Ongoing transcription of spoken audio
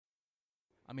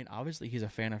I mean, obviously he's a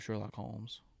fan of Sherlock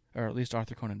Holmes, or at least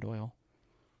Arthur Conan Doyle.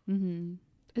 Mm-hmm.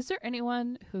 Is there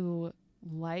anyone who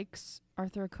likes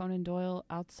Arthur Conan Doyle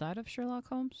outside of Sherlock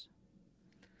Holmes?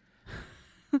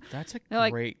 That's a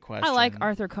Like, great question. I like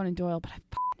Arthur Conan Doyle, but I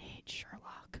fucking hate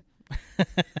Sherlock.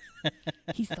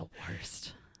 He's the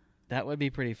worst. That would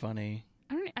be pretty funny.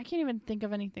 I can't even think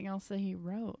of anything else that he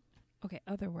wrote. Okay,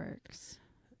 other works.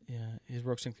 Yeah, his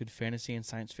works include fantasy and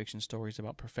science fiction stories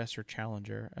about Professor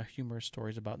Challenger, humorous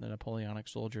stories about the Napoleonic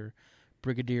soldier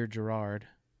Brigadier Gerard,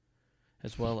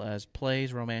 as well as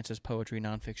plays, romances, poetry,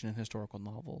 nonfiction, and historical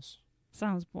novels.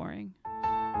 Sounds boring.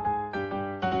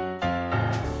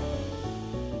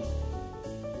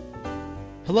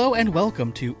 Hello and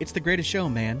welcome to It's the Greatest Show,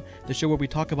 Man, the show where we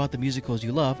talk about the musicals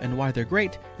you love and why they're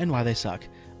great and why they suck.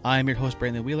 I'm your host,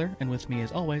 Brandon Wheeler, and with me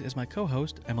as always is my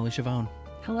co-host, Emily Chavone.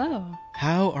 Hello.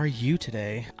 How are you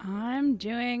today? I'm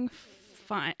doing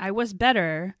fine. I was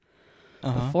better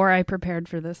before I prepared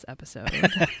for this episode.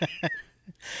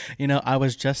 You know, I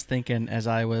was just thinking as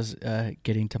I was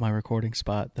getting to my recording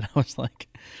spot that I was like,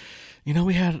 you know,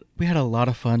 we had a lot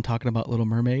of fun talking about Little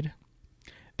Mermaid.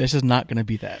 This is not going to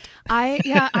be that. I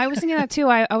was thinking that too.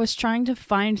 I was trying to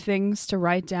find things to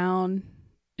write down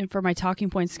and for my talking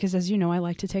points because, as you know, I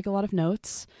like to take a lot of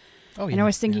notes. Oh, yeah. And I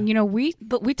was thinking, you know, we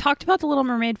talked about The Little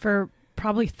Mermaid for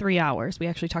probably 3 hours. We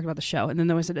actually talked about the show, and then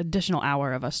there was an additional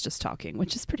hour of us just talking,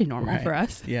 which is pretty normal for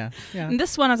us. Yeah. And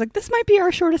this one, I was like, this might be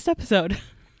our shortest episode.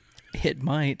 It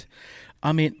might.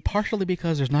 I mean, partially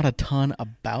because there's not a ton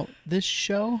about this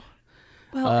show,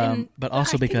 but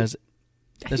also because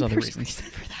there's other reasons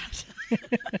for that.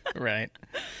 Right.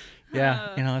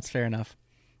 Yeah, you know, it's fair enough.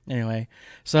 Anyway,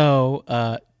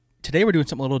 so today we're doing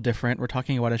something a little different. We're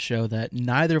talking about a show that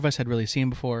neither of us had really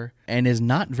seen before and is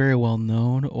not very well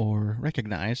known or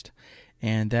recognized,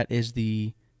 and that is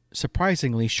the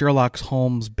surprisingly Sherlock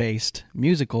Holmes-based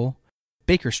musical,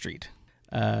 Baker Street.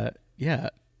 Yeah.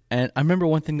 And I remember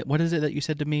one thing what is it that you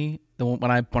said to me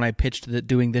when I pitched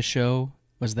doing this show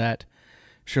was that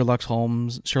Sherlock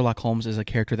Holmes is a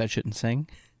character that shouldn't sing.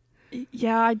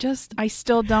 Yeah, I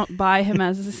still don't buy him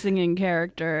as a singing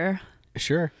character.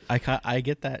 Sure, I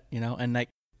get that, you know, and like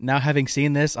now having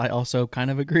seen this, I also kind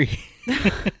of agree.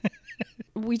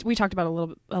 We talked about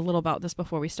a little about this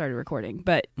before we started recording,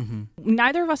 but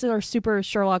neither of us are super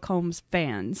Sherlock Holmes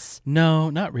fans. No,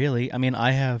 not really. I mean,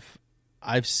 I've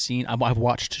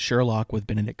watched Sherlock with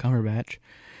Benedict Cumberbatch,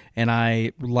 and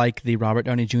I like the Robert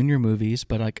Downey Jr. movies,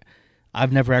 but like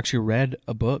I've never actually read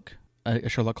a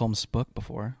Sherlock Holmes book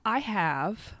before. I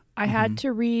have. I had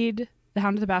to read The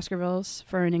Hound of the Baskervilles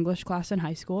for an English class in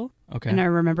high school. Okay. And I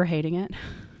remember hating it.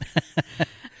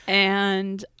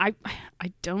 And I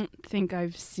don't think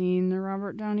I've seen the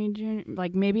Robert Downey Jr.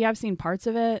 Like, maybe I've seen parts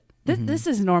of it. This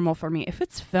is normal for me. If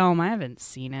it's film, I haven't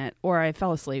seen it, or I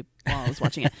fell asleep while I was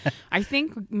watching it. I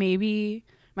think maybe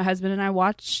my husband and I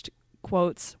watched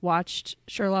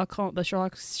Sherlock Holmes, the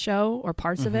Sherlock show, or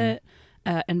parts of it.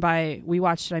 And by we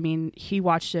watched it, I mean he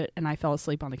watched it and I fell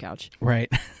asleep on the couch.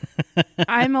 Right.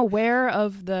 I'm aware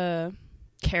of the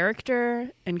character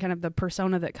and kind of the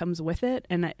persona that comes with it,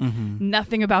 and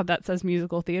nothing about that says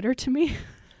musical theater to me.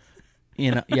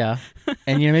 You know, yeah.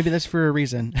 And you know, maybe that's for a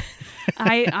reason.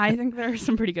 I think there are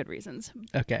some pretty good reasons.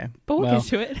 Okay. But we'll get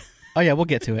to it. Oh, yeah, we'll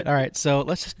get to it. All right, so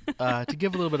let's just, to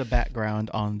give a little bit of background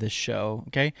on this show,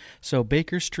 okay? So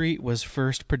Baker Street was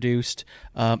first produced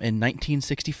in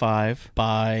 1965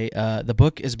 by, the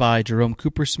book is by Jerome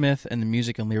Coopersmith, and the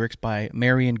music and lyrics by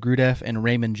Marion Grudeff and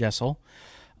Raymond Jessel.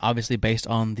 Obviously based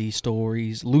on the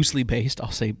stories, loosely based,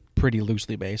 I'll say pretty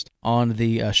loosely based, on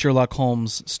the Sherlock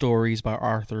Holmes stories by Sir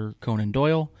Arthur Conan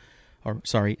Doyle.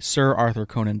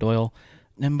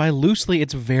 And by loosely,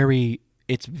 it's very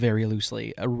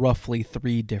loosely, roughly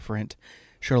 3 different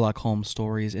Sherlock Holmes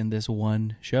stories in this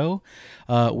one show,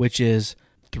 which is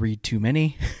 3 too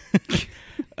many.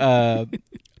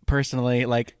 Personally,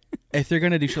 like, if they're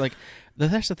going to do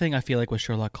that's the thing I feel like with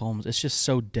Sherlock Holmes, it's just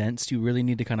so dense, you really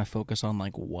need to kind of focus on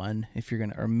like one if you're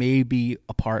going to, or maybe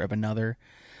a part of another.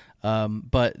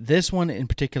 But this one in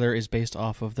particular is based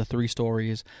off of the 3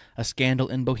 stories, A Scandal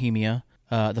in Bohemia,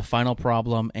 The Final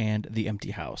Problem, and The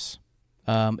Empty House.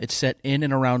 It's set in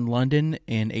and around London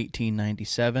in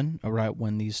 1897, right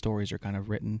when these stories are kind of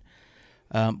written,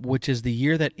 which is the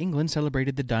year that England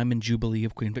celebrated the Diamond Jubilee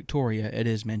of Queen Victoria. It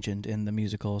is mentioned in the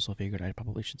musical, so I figured I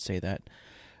probably should say that.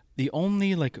 The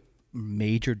only like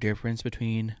major difference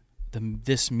between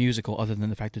this musical, other than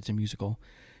the fact that it's a musical,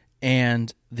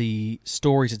 and the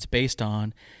stories it's based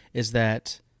on, is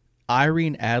that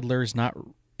Irene Adler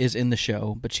is in the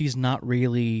show, but she's not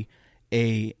really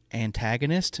a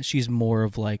antagonist. She's more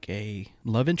of like a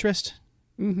love interest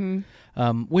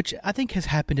which I think has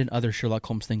happened in other Sherlock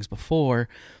Holmes things before,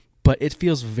 but it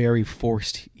feels very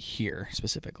forced here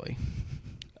specifically.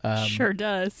 Sure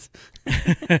does.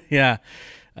 Yeah.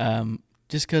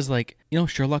 Just because, like,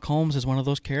 Sherlock Holmes is one of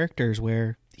those characters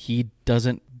where he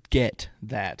doesn't get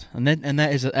that, and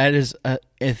that is a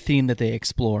theme that they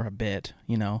explore a bit.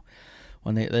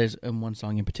 When there's in one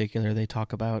song in particular, they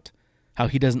talk about how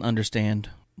he doesn't understand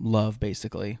love,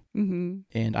 basically,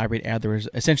 and Irate Adler is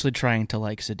essentially trying to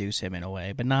like seduce him in a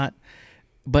way,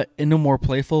 but in a more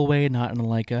playful way, not in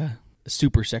like a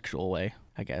super sexual way,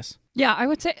 I guess. Yeah, I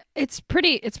would say it's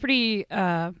pretty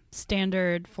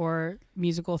standard for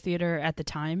musical theater at the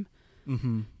time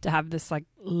to have this like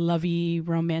lovey,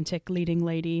 romantic leading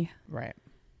lady. Right,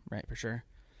 for sure.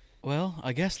 Well,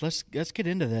 I guess let's get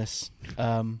into this.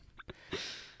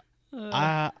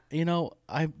 I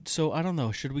don't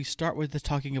know. Should we start with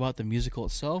talking about the musical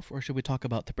itself, or should we talk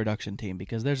about the production team?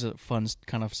 Because there's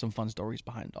some fun stories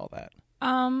behind all that.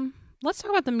 Let's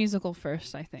talk about the musical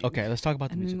first, I think. Okay, let's talk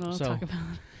about the musical. We'll talk about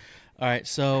all right,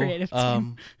 so creative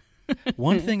team.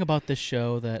 One thing about this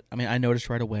show that I noticed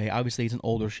right away. Obviously, it's an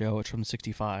older show. It's from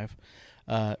 '65,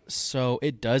 so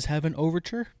it does have an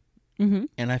overture,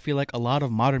 and I feel like a lot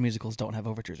of modern musicals don't have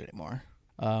overtures anymore.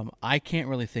 I can't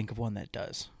really think of one that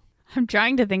does. I'm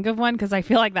trying to think of one because I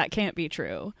feel like that can't be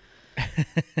true.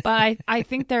 But I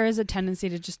think there is a tendency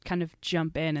to just kind of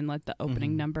jump in and let the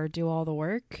opening number do all the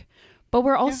work. But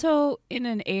we're also in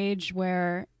an age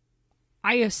where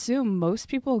I assume most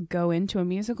people go into a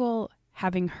musical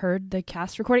having heard the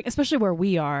cast recording, especially where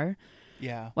we are.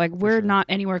 Yeah. Like, we're not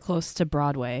anywhere close to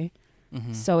Broadway.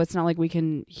 So it's not like we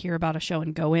can hear about a show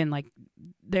and go in. Like,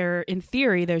 in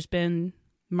theory, there's been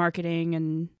marketing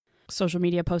and social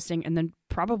media posting, and then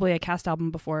probably a cast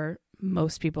album before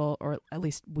most people, or at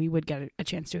least we would get a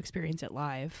chance to experience it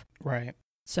live. Right.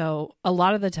 So a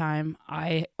lot of the time,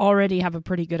 I already have a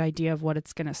pretty good idea of what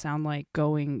it's going to sound like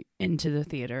going into the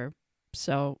theater.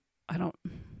 So I'm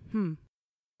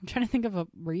trying to think of a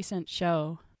recent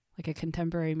show, like a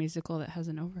contemporary musical that has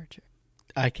an overture.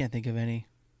 I can't think of any.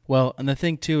 Well, and the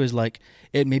thing, too, is like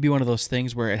it may be one of those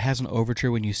things where it has an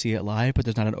overture when you see it live, but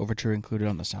there's not an overture included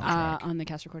on the soundtrack. On the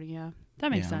cast recording, yeah.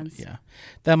 That makes sense. Yeah.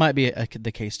 That might be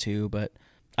the case, too, but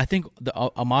I think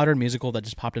a modern musical that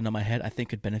just popped into my head I think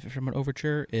could benefit from an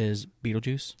overture is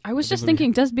Beetlejuice. I was just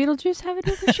thinking, does Beetlejuice have an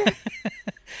overture?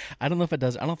 I don't know if it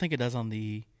does. I don't think it does on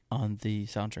the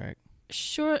soundtrack.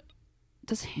 Sure.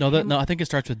 Does No, I think it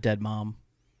starts with Dead Mom.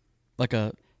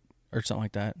 Or something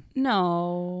like that.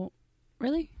 No.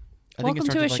 Really? Welcome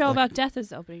to a Show About Death is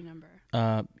the opening number.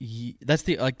 That's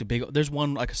the big. There's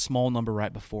one like a small number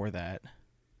right before that.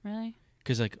 Really?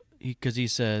 Because he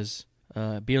says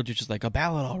Beetlejuice is like a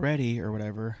ballad already or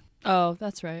whatever. Oh,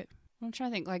 that's right. I'm trying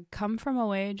to think. Like, Come From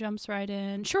Away jumps right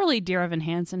in. Surely Dear Evan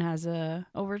Hansen has a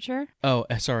overture. Oh,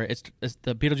 sorry. It's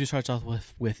the Beetlejuice starts off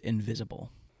with Invisible.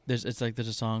 There's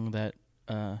a song that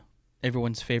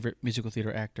everyone's favorite musical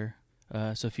theater actor,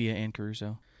 Sophia Ann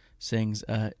Caruso, sings.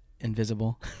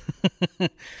 Invisible.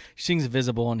 She sings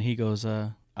Visible, and he goes,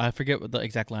 I forget what the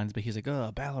exact lines, but he's like,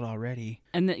 a ballad already.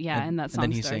 And that song and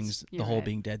then he starts. sings the whole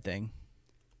Being Dead thing.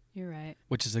 You're right.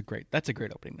 Which is that's a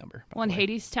great opening number. Well, and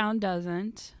Hadestown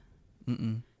doesn't.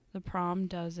 The Prom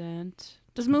doesn't.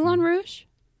 Does Moulin Rouge?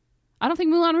 I don't think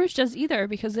Moulin Rouge does either,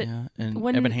 because and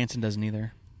Evan Hansen doesn't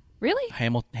either. Really?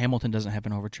 Hamilton doesn't have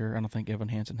an overture. I don't think Evan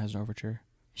Hansen has an overture.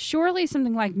 Surely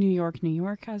something like New York, New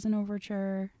York has an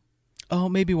overture. Oh,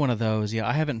 maybe one of those. Yeah,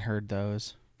 I haven't heard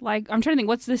those. Like, I'm trying to think,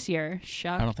 what's this year?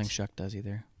 Shucked? I don't think Shuck does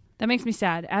either. That makes me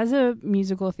sad. As a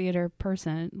musical theater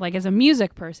person, like as a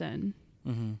music person,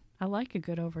 I like a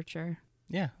good overture.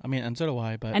 Yeah, and so do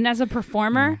I. But and as a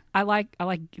performer, I like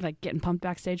getting pumped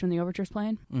backstage when the overture's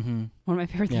playing. One of my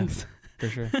favorite things. For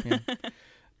sure. Yeah.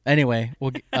 Anyway,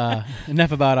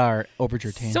 enough about our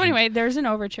overture tangent. So anyway, there's an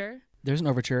overture. There's an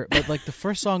overture, but like the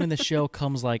first song in the show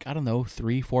comes like, I don't know,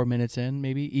 3-4 minutes in,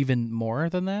 maybe even more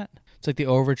than that. It's like the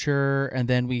overture, and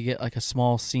then we get like a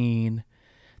small scene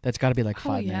that's got to be like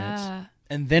 5 minutes.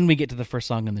 And then we get to the first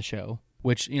song in the show,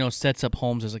 which, sets up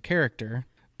Holmes as a character.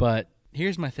 But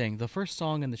here's my thing. The first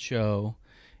song in the show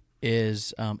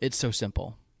is It's So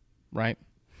Simple, right?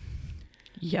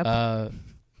 Yep.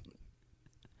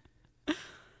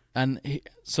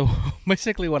 So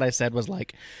basically what I said was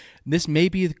like, this may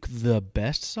be the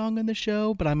best song in the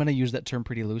show, but I'm going to use that term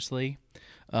pretty loosely.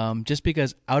 Just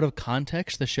because out of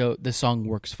context, the song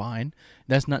works fine.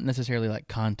 That's not necessarily like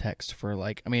context for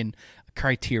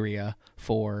criteria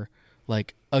for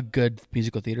like a good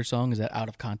musical theater song is that out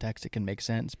of context, it can make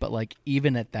sense. But like,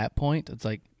 even at that point, it's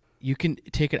like, you can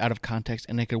take it out of context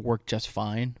and it could work just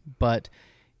fine. But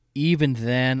even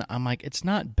then, I'm like, it's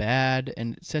not bad,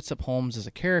 and it sets up Holmes as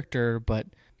a character, but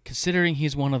considering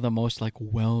he's one of the most like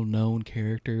well-known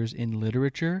characters in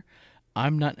literature,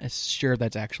 I'm not sure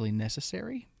that's actually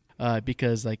necessary.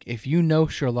 Because like if you know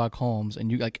Sherlock Holmes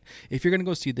and you like if you're gonna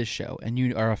go see this show and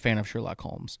you are a fan of Sherlock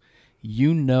Holmes,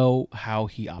 you know how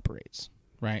he operates,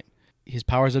 right? His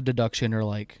powers of deduction are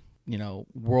like,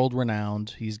 world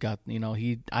renowned. He's got,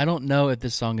 I don't know if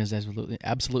this song is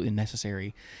absolutely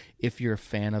necessary if you're a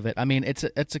fan of it. I mean, it's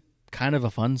a kind of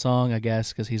a fun song, I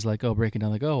guess, because he's like, breaking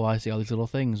down like, well, I see all these little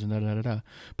things and da da da da.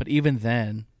 But even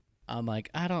then, I'm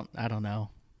like, I don't know.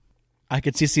 I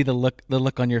could see the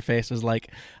look on your face was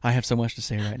like, I have so much to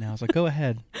say right now. I was like, go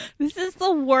ahead. This is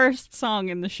the worst song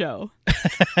in the show.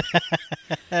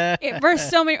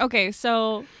 Okay,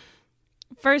 so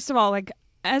first of all, like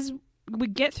as we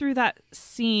get through that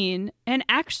scene, and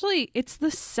actually it's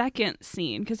the second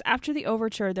scene because after the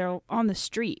overture, they're on the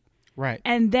street. Right.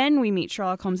 And then we meet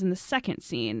Sherlock Holmes in the second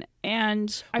scene.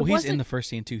 And he's in the first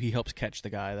scene too. He helps catch the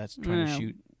guy that's trying to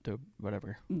shoot the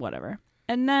whatever.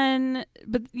 And then,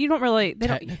 but you don't really...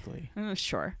 Technically.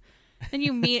 Sure. Then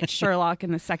you meet Sherlock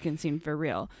in the second scene for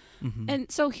real. Mm-hmm. And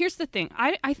so here's the thing.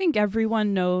 I think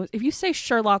everyone knows... If you say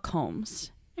Sherlock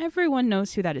Holmes, everyone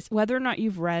knows who that is. Whether or not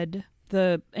you've read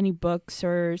any books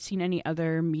or seen any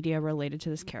other media related to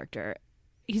this character.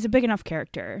 He's a big enough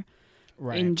character.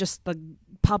 Right. In just the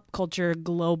pop culture,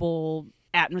 global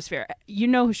atmosphere. You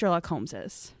know who Sherlock Holmes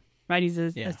is, right? He's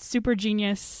a super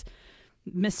genius,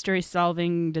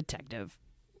 mystery-solving detective.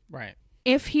 Right.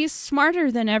 If he's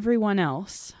smarter than everyone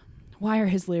else, why are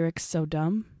his lyrics so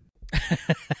dumb?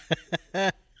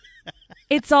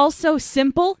 It's all so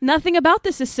simple. Nothing about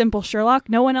this is simple, Sherlock.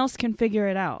 No one else can figure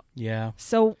it out. Yeah.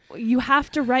 So you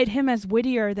have to write him as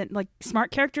wittier than, like,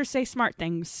 smart characters say smart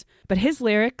things. But his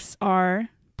lyrics are,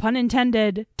 pun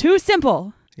intended, too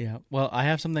simple. Yeah. Well, I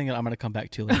have something that I'm going to come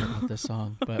back to later with this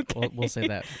song, but Okay. we'll say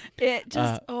that. It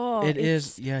just, it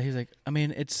is. Yeah. He's like, I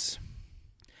mean, it's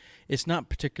not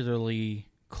particularly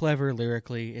clever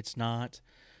lyrically. It's not,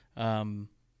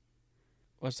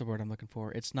 what's the word I'm looking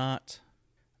for? It's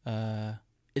kind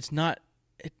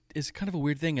of a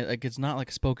weird thing. Like, it's not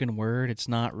like spoken word. It's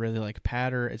not really like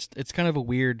patter. It's kind of a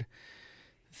weird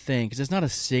thing because it's not a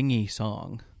singy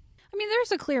song. I mean,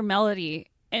 there's a clear melody.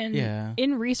 And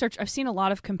in research, I've seen a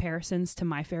lot of comparisons to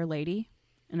My Fair Lady.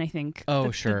 And I think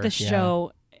the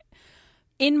show,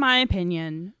 in my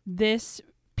opinion, this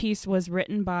piece was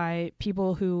written by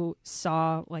people who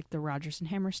saw like the Rodgers and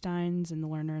Hammersteins and the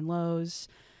Lerner and Lowe's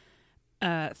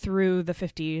through the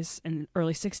 50s and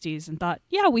early 60s and thought,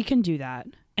 yeah, we can do that.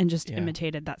 And just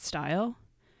imitated that style.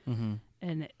 Mm-hmm.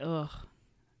 And I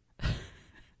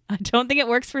don't think it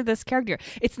works for this character.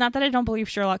 It's not that I don't believe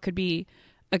Sherlock could be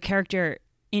a character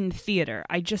in theater.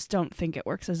 I just don't think it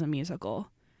works as a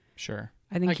musical. Sure.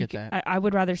 I think I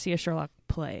would rather see a Sherlock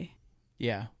play.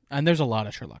 Yeah. And there's a lot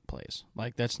of Sherlock plays.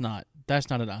 Like that's not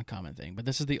an uncommon thing, but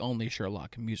this is the only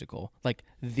Sherlock musical, like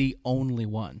the only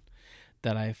one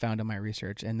that I found in my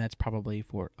research, and that's probably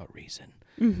for a reason.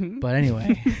 Mm-hmm. But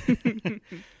anyway,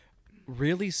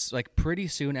 really like pretty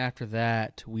soon after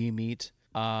that we meet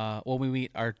we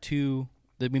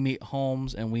meet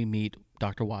Holmes and we meet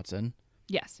Dr. Watson.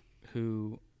 Yes.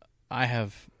 Who I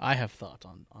have thoughts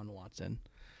on Watson.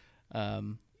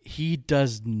 He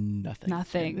does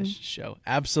nothing in this show.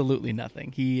 Absolutely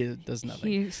nothing. He does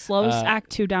nothing. He slows Act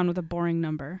 2 down with a boring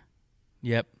number.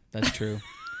 Yep, that's true.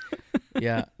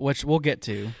 Yeah, which we'll get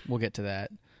to. We'll get to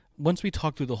that. Once we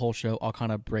talk through the whole show, I'll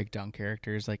kind of break down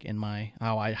characters like in my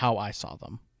how I saw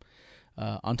them.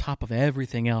 On top of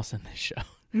everything else in this show.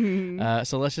 Mm-hmm.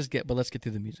 So let's get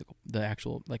through the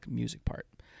actual like music part.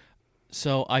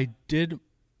 So I did,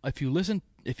 if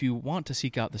you want to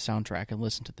seek out the soundtrack and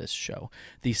listen to this show,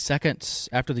 the second,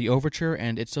 after the overture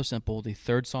and It's So Simple, the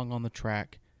third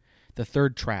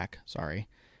track,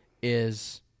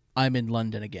 is I'm in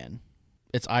London Again.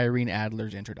 It's Irene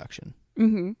Adler's introduction.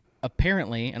 Mm-hmm.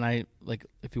 Apparently, and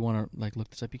if you want to look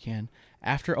this up, you can,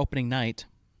 after opening night,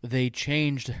 they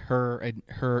changed her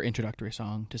introductory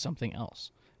song to something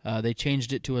else. They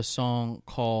changed it to a song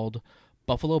called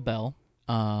Buffalo Bell.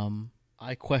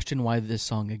 I question why this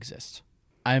song exists.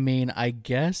 I mean, I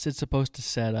guess it's supposed to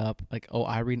set up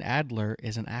Irene Adler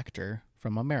is an actor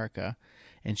from America,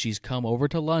 and she's come over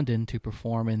to London to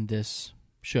perform in this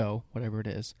show, whatever it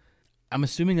is. I'm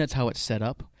assuming that's how it's set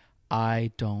up.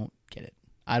 I don't get it.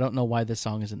 I don't know why this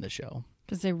song is in the show.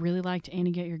 Because they really liked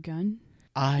Annie Get Your Gun?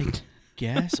 I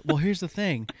guess. Well, here's the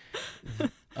thing.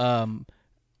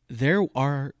 There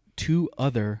are two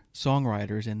other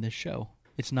songwriters in this show.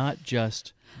 It's not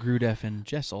just Grudeff and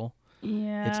Jessel.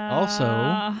 Yeah. It's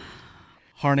also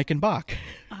Harnick and Bach.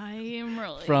 I am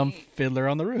really from Fiddler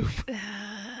on the Roof.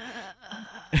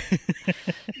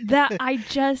 That I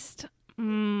just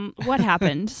what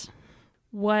happened?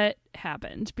 What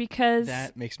happened? Because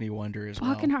that makes me wonder as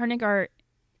Bach and Harnick are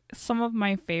some of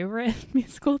my favorite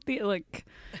musical theater. Like,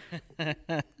 some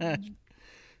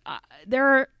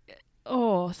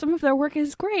of their work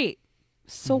is great.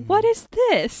 So what is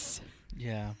this?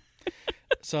 Yeah.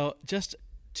 So just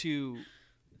to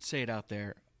say it out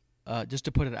there, just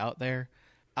to put it out there,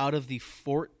 out of the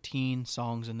 14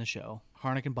 songs in the show,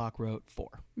 Harnick and Bach wrote 4.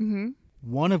 Mm-hmm.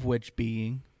 One of which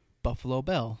being Buffalo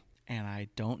Bell. And I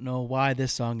don't know why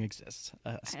this song exists.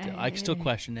 I still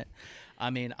question it. I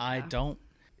mean,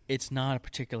 it's not a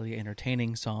particularly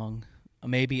entertaining song.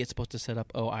 Maybe it's supposed to set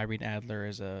up, Irene Adler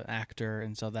is an actor,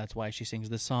 and so that's why she sings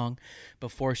this song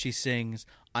before she sings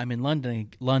I'm in London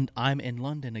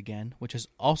Again, which is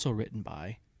also written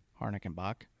by Harnick and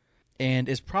Bach, and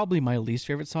is probably my least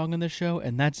favorite song on this show,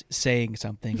 and that's saying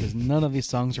something because none of these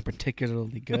songs are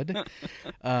particularly good.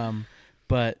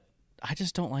 But I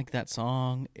just don't like that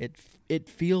song. It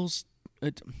feels,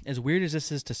 as weird as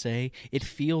this is to say, it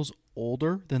feels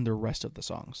older than the rest of the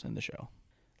songs in the show.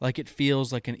 Like it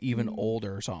feels like an even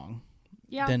older song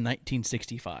than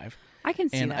 1965. I can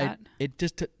see that. It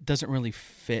just doesn't really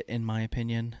fit, in my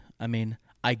opinion. I mean,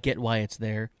 I get why it's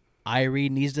there.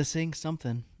 Irene needs to sing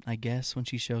something, I guess, when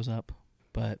she shows up.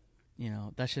 But,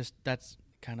 that's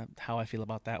kind of how I feel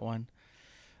about that one.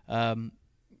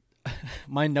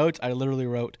 My notes, I literally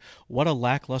wrote, what a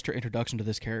lackluster introduction to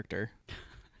this character.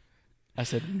 I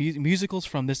said, musicals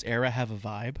from this era have a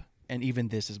vibe, and even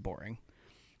this is boring.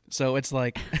 So it's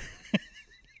like...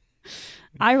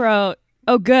 I wrote,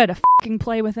 oh good, a fucking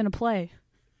play within a play.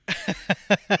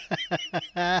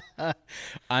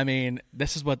 I mean,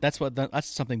 that's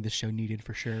something this show needed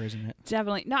for sure, isn't it?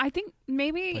 Definitely. No, I think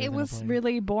maybe it was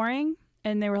really boring,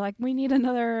 and they were like, we need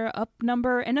another up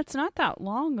number, and it's not that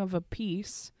long of a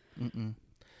piece. Mm-mm.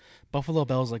 Buffalo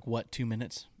Bell's like, 2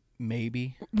 minutes?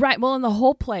 Maybe. Right. Well, and the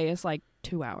whole play is like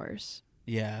 2 hours.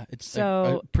 Yeah, it's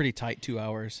a pretty tight 2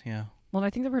 hours, yeah. Well, I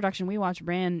think the production we watched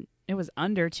it was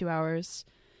under 2 hours,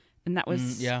 and that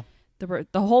was... The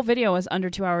whole video was under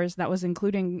 2 hours. That was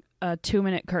including a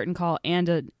 2-minute curtain call and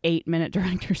an 8-minute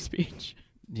director's speech.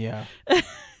 Yeah.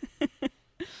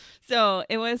 So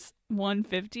it was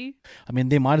 150. I mean,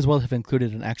 they might as well have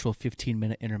included an actual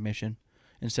 15-minute intermission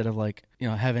instead of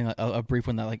having a brief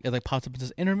one that it pops up and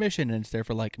says intermission and it's there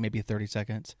for maybe 30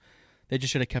 seconds. They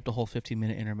just should have kept a whole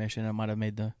 15-minute intermission. It might have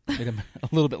made them a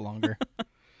little bit longer.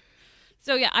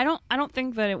 So yeah, I don't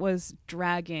think that it was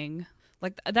dragging.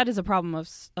 That is a problem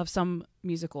of some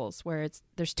musicals where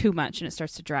there's too much and it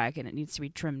starts to drag and it needs to be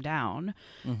trimmed down.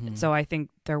 Mm-hmm. So I think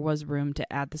there was room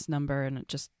to add this number, and it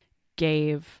just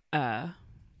gave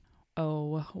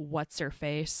what's her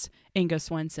face, Inga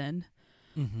Swenson,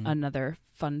 another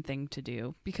fun thing to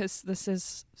do, because this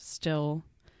is still,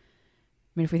 I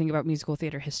mean, if we think about musical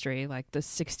theater history, like the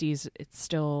 60s, it's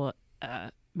still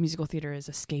musical theater is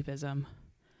escapism,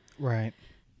 right?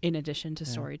 In addition to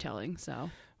storytelling. So.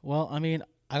 Well, I mean,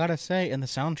 I gotta say, in the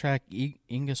soundtrack,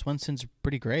 Inga Swenson's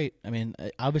pretty great. I mean,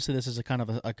 obviously, this is a kind of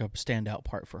a standout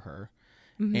part for her,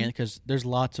 and because there's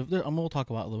lots of, we'll talk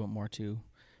about a little bit more too.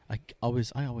 I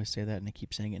always say that, and I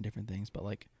keep saying it in different things, but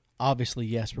obviously,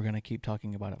 yes, we're gonna keep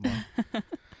talking about it more.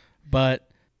 But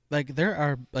there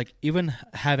are even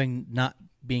having not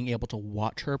being able to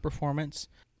watch her performance,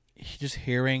 just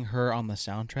hearing her on the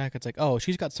soundtrack, it's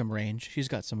she's got some range, she's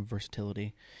got some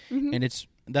versatility, and it's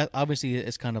that obviously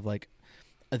is kind of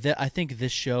that. I think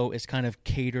this show is kind of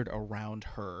catered around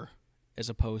her as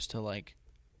opposed to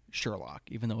Sherlock,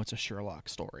 even though it's a Sherlock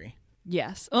story.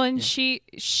 Yes. Well, and she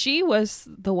was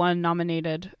the one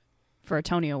nominated for a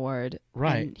Tony Award,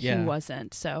 right? And he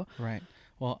wasn't. So right.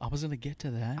 Well, I was gonna get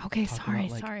to that. Okay,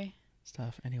 sorry.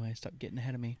 Stuff. Anyway, stop getting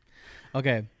ahead of me.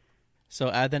 Okay, so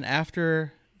then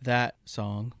after that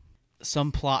song,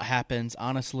 some plot happens.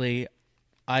 Honestly,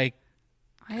 I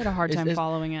had a hard time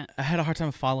following it. I had a hard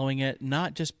time following it,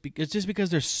 not just because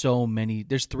there's so many.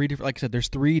 There's 3 different, like I said, there's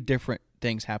 3 different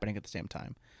things happening at the same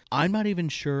time. I'm not even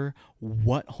sure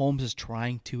what Holmes is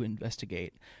trying to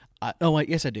investigate.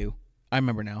 Yes, I do. I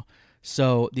remember now.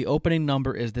 So the opening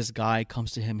number is this guy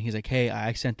comes to him. He's like, hey,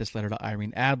 I sent this letter to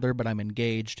Irene Adler, but I'm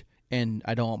engaged, and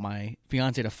I don't want my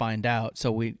fiance to find out.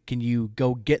 So can you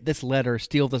go get this letter,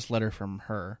 steal this letter from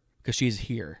her, because she's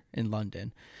here in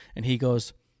London. And he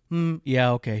goes,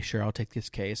 yeah, okay, sure, I'll take this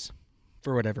case,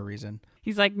 for whatever reason.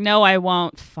 He's like, no, I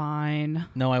won't. Fine.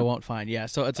 No, I won't. Fine. Yeah.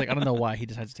 So it's I don't know why he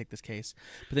decides to take this case.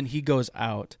 But then he goes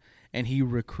out and he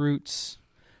recruits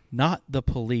not the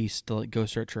police to go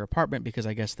search her apartment, because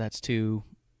I guess that's too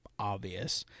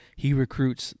obvious. He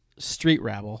recruits street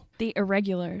rabble, the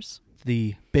irregulars,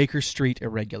 the Baker Street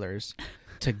irregulars,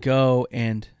 to go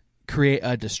and create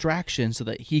a distraction so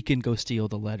that he can go steal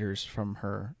the letters from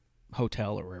her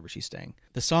hotel or wherever she's staying.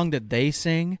 The song that they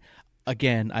sing,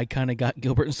 again, I kind of got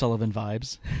Gilbert and Sullivan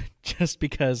vibes, just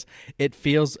because it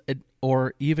feels,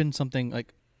 or even something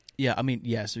like, yeah, I mean,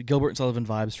 yes, Gilbert and Sullivan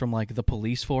vibes from like the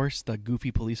police force, the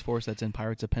goofy police force that's in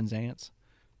Pirates of Penzance.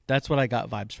 That's what I got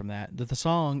vibes from that. The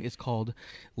song is called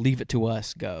 "Leave It to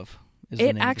Us, Gov."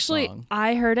 It actually,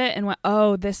 I heard it and went,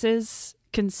 "Oh, this is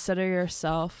Consider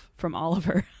Yourself" from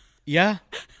Oliver. Yeah,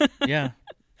 yeah,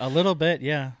 a little bit,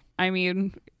 yeah. I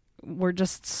mean, we're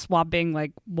just swapping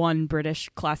like one British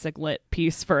classic lit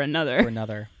piece for another. For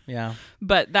another, yeah.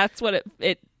 But that's what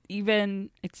it's.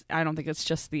 I don't think it's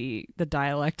just the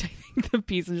dialect. I think the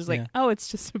piece is just like, oh, it's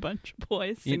just a bunch of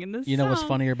boys singing this. You know what's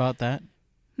funnier about that?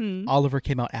 Oliver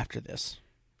came out after this.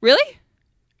 Really?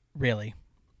 Really?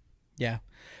 Yeah.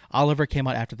 Oliver came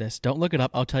out after this. Don't look it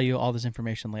up. I'll tell you all this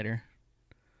information later.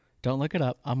 Don't look it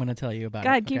up. I'm going to tell you about it.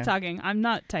 God, keep talking. I'm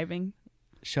not typing.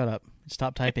 Shut up.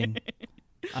 Stop typing.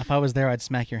 If I was there, I'd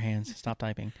smack your hands. Stop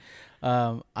typing.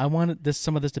 I wanted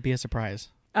some of this to be a surprise.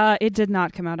 It did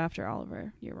not come out after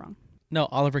Oliver. You're wrong. No,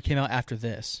 Oliver came out after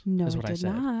this. No, is what it did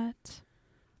not.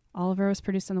 Oliver was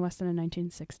produced in the West End in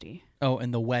 1960. Oh,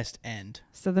 in the West End.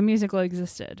 So the musical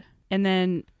existed. And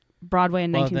then Broadway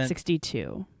in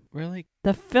 1962. Really?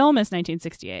 The film is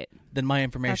 1968. Then my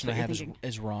information I have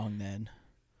is wrong then.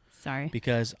 Sorry.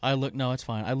 Because no, it's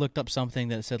fine. I looked up something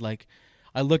that said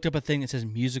I looked up a thing that says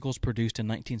musicals produced in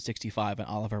 1965 and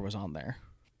Oliver was on there.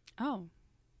 Oh.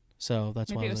 So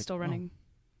that's why maybe it was still running.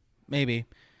 Maybe.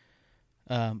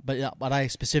 But I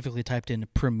specifically typed in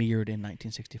premiered in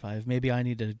 1965. Maybe I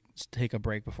need to take a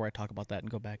break before I talk about that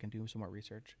and go back and do some more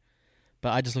research. But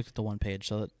I just looked at the one page,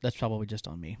 so that's probably just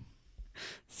on me.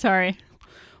 Sorry.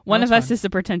 One of us is a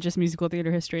pretentious musical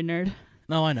theater history nerd.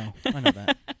 No, I know. I know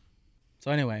that.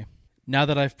 So anyway, now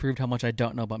that I've proved how much I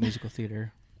don't know about musical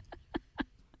theater,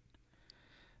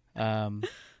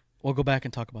 we'll go back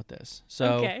and talk about this.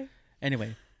 So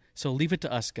anyway, so Leave It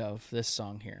to Us, Gov, this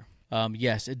song here.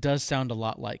 Yes, it does sound a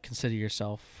lot like Consider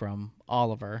Yourself from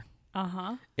Oliver.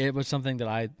 Uh-huh. It was something that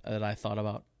I thought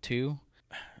about too.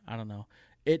 I don't know.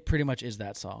 It pretty much is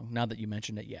that song, now that you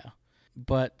mentioned it, yeah.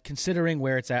 But considering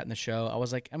where it's at in the show, I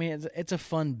was like, I mean, it's a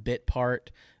fun bit part,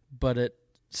 but it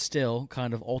still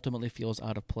kind of ultimately feels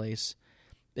out of place.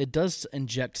 It does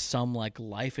inject some like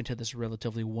life into this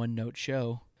relatively one-note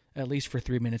show, at least for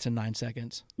 3 minutes and 9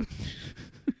 seconds.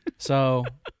 So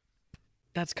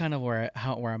that's kind of where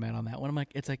I'm at on that one. I'm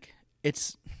like,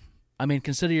 I mean,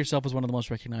 Consider Yourself is one of the most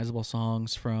recognizable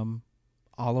songs from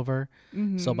Oliver.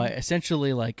 Mm-hmm. So by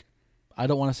essentially like, I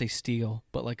don't want to say steal,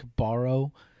 but like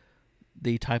borrow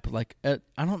the type of like, I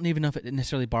don't even know if it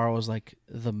necessarily borrows like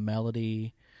the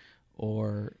melody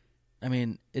or, I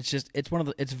mean,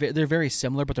 they're very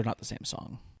similar, but they're not the same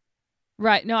song.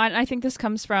 Right. No, I think this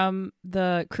comes from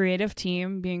the creative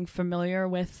team being familiar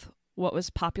with what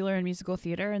was popular in musical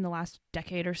theater in the last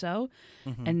decade or so,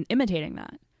 mm-hmm. and imitating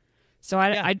that. So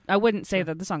I wouldn't say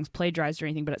that the song's plagiarized or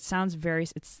anything, but it sounds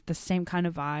it's the same kind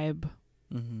of vibe.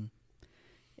 Mm-hmm.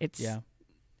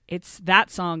 It's that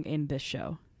song in this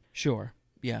show. Sure.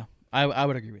 Yeah. I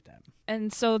would agree with that.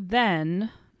 And so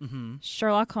then mm-hmm.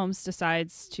 Sherlock Holmes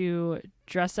decides to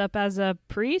dress up as a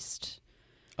priest.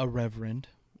 A reverend.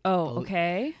 Oh,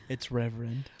 okay. It's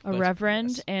reverend. A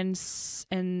reverend, yes.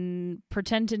 and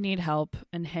pretend to need help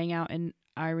and hang out in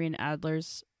Irene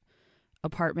Adler's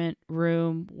apartment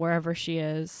room, wherever she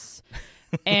is.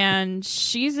 And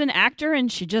she's an actor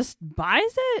and she just buys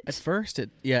it. At first, it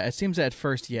seems at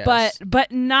first, yes.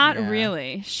 But not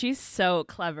really. She's so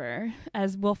clever,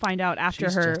 as we'll find out after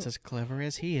she's her just as clever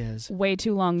as he is. Way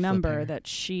too long number that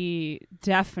she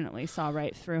definitely saw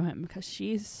right through him because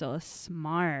she's so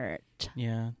smart.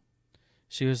 Yeah.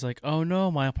 She was like, "Oh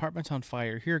no, my apartment's on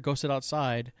fire. Here, go sit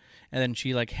outside." And then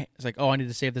she is like, "Oh, I need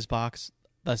to save this box."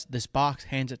 Thus, this box,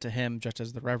 hands it to him just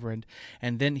as the reverend,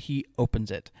 and then he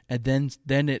opens it, and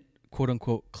then it quote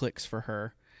unquote clicks for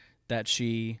her that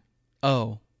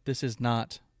this is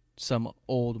not some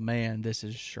old man, this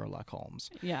is Sherlock Holmes.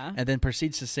 Yeah. And then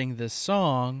proceeds to sing this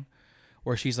song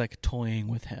where she's like toying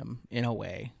with him in a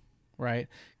way, right?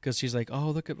 Because she's like,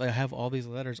 "Oh, look I have all these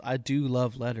letters. I do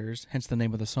love letters," hence the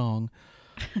name of the song.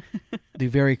 The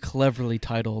very cleverly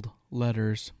titled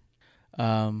Letters.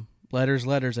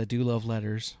 Letters, I do love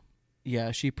letters.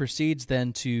 Yeah, she proceeds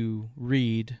then to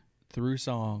read through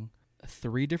song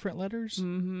 3 different letters,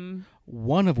 mm-hmm.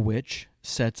 one of which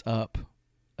sets up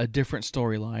a different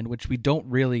storyline, which we don't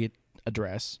really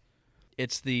address.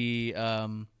 It's the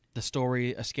the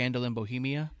story A Scandal in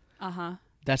Bohemia. Uh-huh.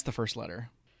 That's the first letter.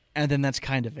 And then that's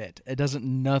kind of it.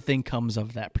 Nothing comes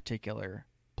of that particular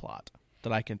plot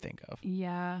that I can think of.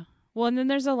 Yeah. Well, and then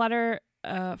there's a letter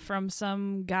from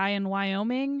some guy in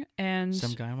Wyoming,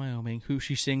 who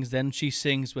she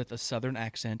sings with a southern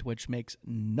accent, which makes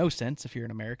no sense if you're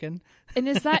an American. And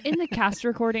is that in the cast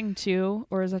recording too,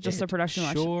 or is that just a production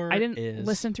watch? Sure, I didn't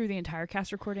listen through the entire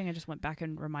cast recording. I just went back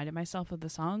and reminded myself of the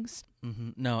songs.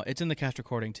 Mm-hmm. No, it's in the cast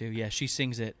recording too. Yeah, she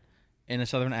sings it in a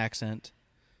southern accent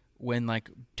when like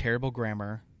terrible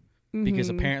grammar, because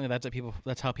apparently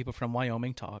that's how people from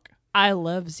Wyoming talk. I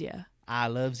loves ya. I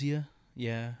loves ya.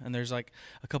 Yeah, and there's like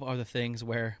a couple other things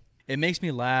where it makes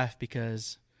me laugh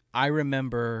because I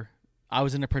remember I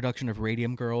was in a production of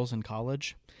Radium Girls in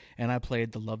college, and I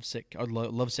played the lovesick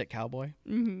cowboy,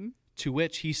 to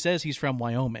which he says he's from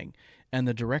Wyoming, and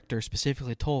the director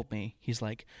specifically told me, he's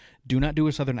like, do not do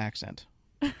a southern accent.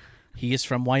 He is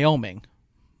from Wyoming.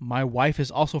 My wife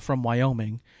is also from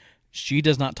Wyoming. She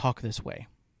does not talk this way.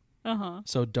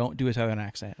 So don't do a southern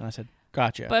accent. And I said,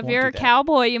 gotcha. But if you're a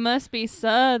cowboy, you must be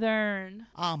southern.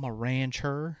 I'm a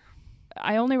rancher.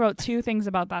 I only wrote 2 things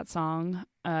about that song,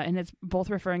 and it's both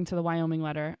referring to the Wyoming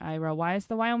letter. I wrote, why is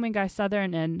the Wyoming guy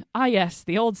southern? And, yes,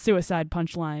 the old suicide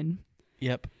punchline.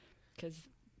 Yep. Because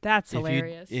that's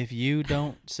hilarious. If you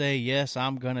don't say yes,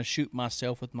 I'm going to shoot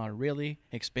myself with my really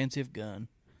expensive gun.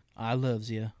 I loves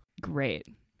you. Great.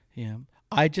 Yeah.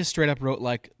 I just straight up wrote,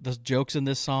 like, the jokes in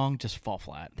this song just fall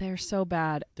flat. They're so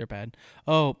bad. They're bad.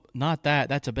 Oh, not that.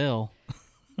 That's a bill.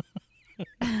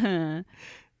 I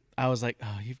was like,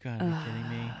 oh, you've got to be kidding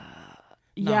me.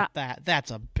 Not that. That's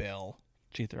a bill.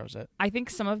 She throws it. I think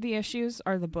some of the issues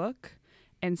are the book,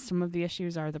 and some of the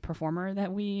issues are the performer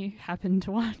that we happen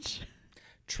to watch.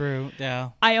 True. Yeah.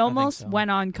 I almost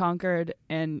went on Concord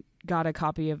and got a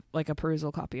copy of, like, a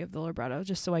perusal copy of the libretto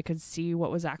just so I could see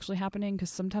what was actually happening, because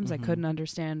sometimes I couldn't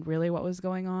understand really what was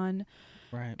going on.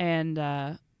 Right. And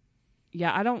I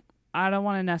don't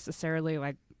want to necessarily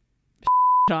like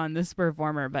on this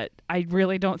performer, but I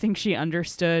really don't think she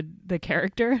understood the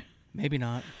character. Maybe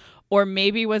not. Or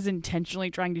maybe was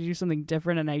intentionally trying to do something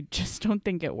different, and I just don't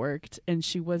think it worked. And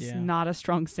she was not a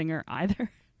strong singer either.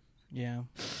 Yeah.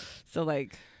 So,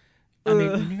 like, I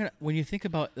mean, when you think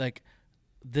about, like,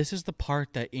 this is the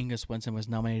part that Inga Swenson was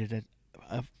nominated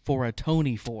for a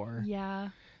Tony for. Yeah.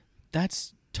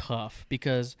 That's tough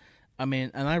because, I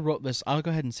mean, and I wrote this, I'll go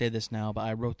ahead and say this now, but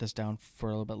I wrote this down for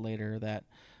a little bit later, that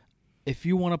if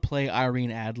you want to play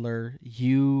Irene Adler,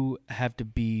 you have to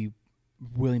be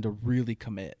willing to really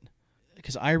commit.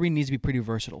 Because Irene needs to be pretty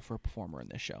versatile for a performer in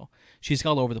this show. She's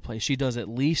all over the place. She does at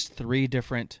least 3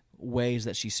 different ways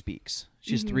that she speaks.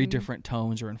 She has 3 different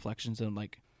tones or inflections and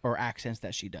or accents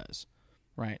that she does.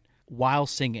 Right, while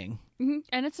singing.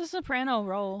 And it's a soprano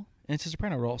role.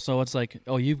 So it's like,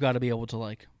 oh, you've got to be able to,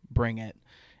 like, bring it.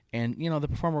 And, you know, the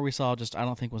performer we saw I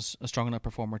don't think was a strong enough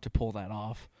performer to pull that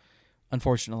off,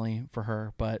 unfortunately for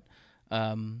her. But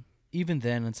even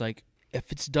then, it's like,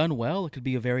 if it's done well, it could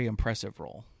be a very impressive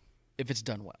role. If it's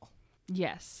done well.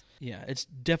 Yes. Yeah, it's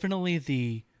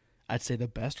definitely I'd say the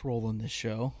best role in this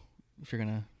show, if you're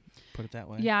going to put it that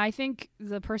way. Yeah, I think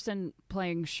the person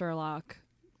playing Sherlock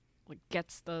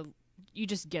gets you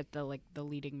just get the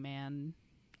leading man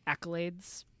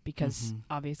accolades, because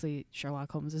obviously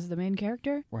Sherlock Holmes is the main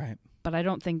character. Right. But I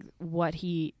don't think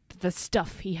the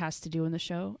stuff he has to do in the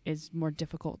show is more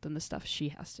difficult than the stuff she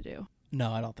has to do.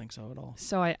 No, I don't think so at all.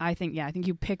 So I think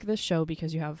you pick this show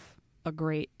because you have a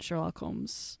great Sherlock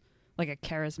Holmes, like a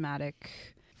charismatic,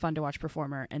 fun to watch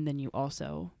performer, and then you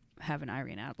also have an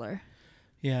Irene Adler.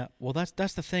 Yeah, well,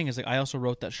 that's the thing, is like, I also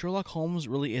wrote that Sherlock Holmes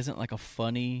really isn't like a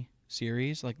funny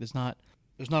series. Like, there's not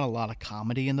a lot of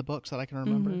comedy in the books that I can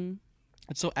remember. And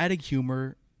so adding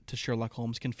humor to Sherlock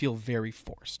Holmes can feel very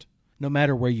forced, no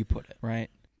matter where you put it, right?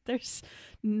 There's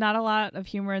not a lot of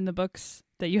humor in the books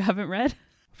that you haven't read.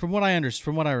 From what I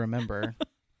remember.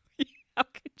 How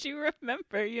could you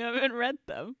remember? You haven't read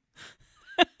them.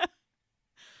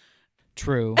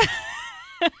 True.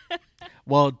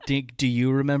 Well, do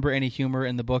you remember any humor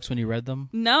in the books when you read them?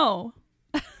 No.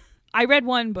 I read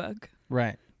one book.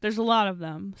 Right. There's a lot of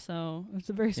them, so it's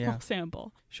a very small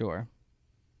sample. Sure.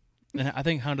 And I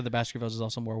think Hound of the Baskervilles is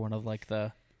also more one of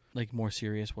the more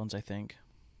serious ones, I think.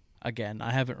 Again,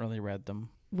 I haven't really read them.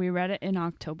 We read it in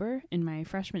October in my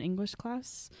freshman English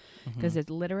class because it's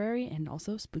literary and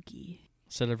also spooky.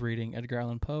 Instead of reading Edgar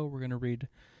Allan Poe, we're going to read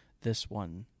this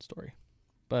one story.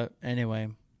 But anyway,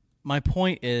 my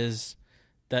point is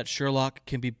that Sherlock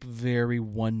can be very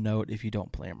one note if you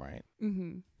don't play him right.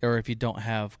 Or if you don't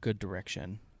have good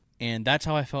direction. And that's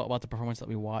how I felt about the performance that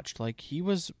we watched. Like, he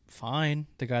was fine.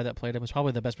 The guy that played him was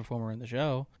probably the best performer in the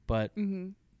show. But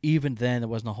even then, there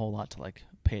wasn't a whole lot to, like,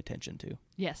 pay attention to.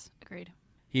 Yes, agreed.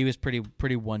 He was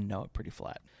pretty one note, pretty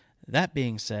flat. That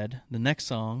being said, the next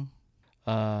song,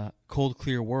 Cold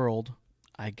Clear World,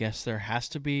 I guess there has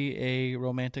to be a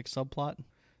romantic subplot.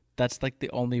 That's like the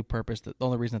only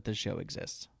reason that this show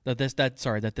exists. That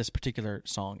this particular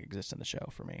song exists in the show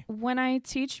for me. When I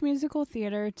teach musical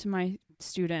theater to my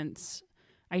students,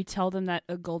 I tell them that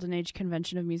a golden age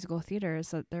convention of musical theater is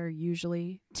that there are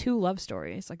usually two love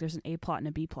stories. Like there's an A plot and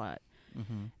a B plot.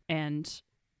 Mm-hmm. And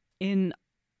in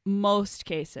most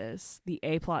cases, the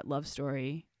A plot love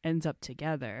story ends up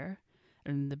together,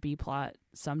 and the B plot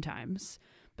sometimes.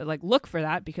 But like, look for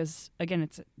that, because again,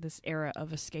 it's this era of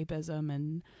escapism,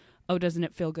 and doesn't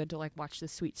it feel good to like watch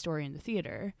this sweet story in the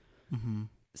theater? Mm-hmm.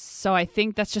 So I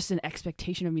think that's just an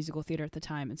expectation of musical theater at the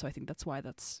time, and so I think that's why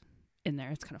that's in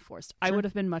there. It's kind of forced. Sure. I would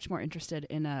have been much more interested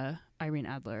in a Irene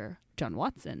Adler, John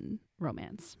Watson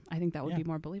romance. I think that would be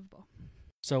more believable.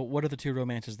 So what are the two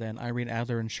romances then? Irene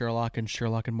Adler and Sherlock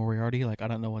and Moriarty? Like, I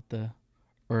don't know what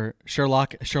or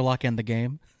Sherlock and the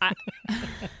Game.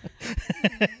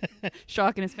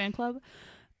 Sherlock and his fan club.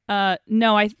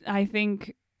 No, I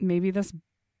think maybe this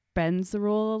bends the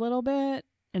rule a little bit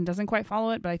and doesn't quite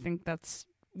follow it, but I think that's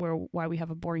why we have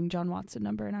a boring John Watson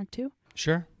number in Act 2.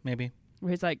 Sure, maybe.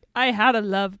 Where he's like, I had a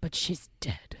love, but she's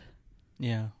dead.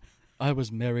 Yeah. I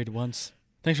was married once.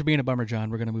 Thanks for being a bummer, John.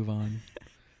 We're going to move on.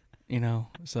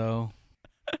 So.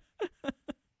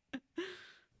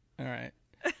 All right.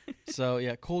 So,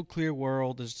 yeah, Cold Clear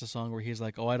World is just a song where he's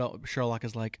like, Sherlock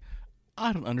is like,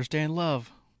 I don't understand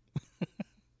love.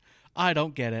 I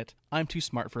don't get it. I'm too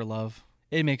smart for love.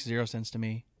 It makes zero sense to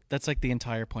me. That's like the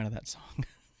entire point of that song.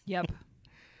 Yep.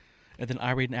 And then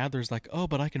Irene Adler's like, oh,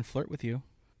 but I can flirt with you.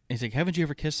 And he's like, haven't you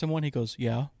ever kissed someone? He goes,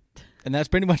 yeah. And that's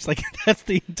pretty much like, that's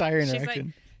the entire interaction. She's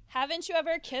like, haven't you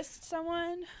ever kissed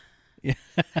someone? Yeah.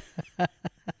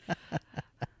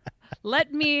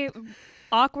 Let me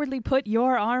awkwardly put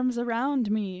your arms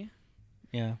around me.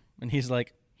 Yeah. And he's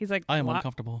like, I am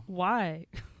uncomfortable. Why?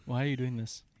 Why are you doing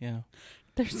this? Yeah.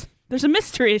 There's a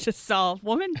mystery to solve,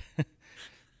 woman.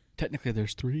 Technically,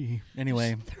 there's 3.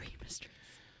 Anyway. There's 3 mysteries.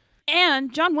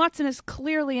 And John Watson is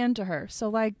clearly into her. So,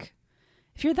 like,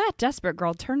 if you're that desperate,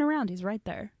 girl, turn around. He's right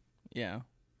there. Yeah.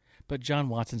 But John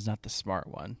Watson's not the smart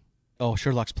one. Oh,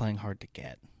 Sherlock's playing hard to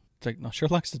get. It's like, no,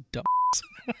 Sherlock's a dumb.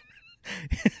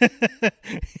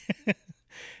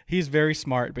 He's very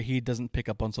smart, but he doesn't pick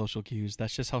up on social cues.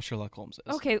 That's just how Sherlock Holmes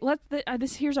is. Okay,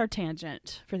 here's our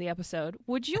tangent for the episode.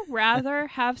 Would you rather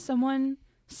have someone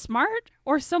smart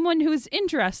or someone who's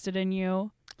interested in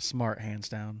you? Smart, hands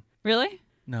down. Really?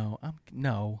 No,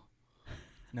 no.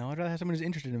 I'd rather have someone who's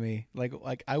interested in me.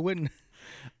 Like I wouldn't.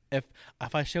 If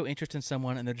I show interest in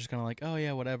someone and they're just kind of like, oh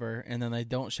yeah, whatever, and then they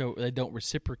don't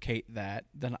reciprocate that,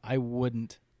 then I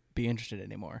wouldn't be interested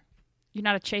anymore. You're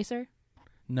not a chaser?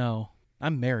 No.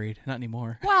 I'm married, not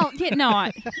anymore. Well, yeah, no,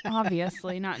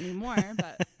 obviously not anymore,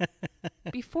 but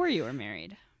before you were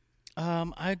married.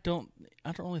 I don't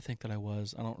really think that I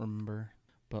was. I don't remember.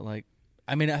 But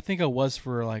I think I was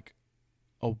for like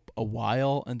a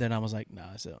while, and then I was like,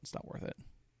 nah, it's not worth it.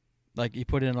 Like you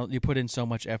put in so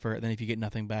much effort, and then if you get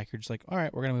nothing back, you're just like, all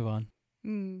right, we're gonna move on.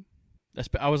 Mm.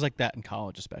 I was like that in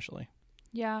college, especially.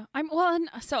 Yeah,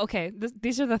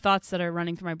 these are the thoughts that are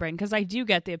running through my brain, because I do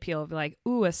get the appeal of like,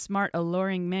 ooh, a smart,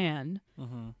 alluring man.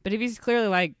 Mm-hmm. But if he's clearly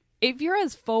like, if you're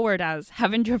as forward as,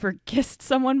 haven't you ever kissed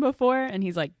someone before? And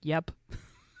he's like, yep.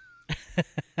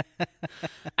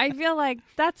 I feel like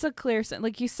that's a clear sign.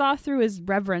 Like, you saw through his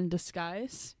reverend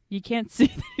disguise. You can't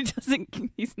see that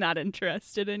he's not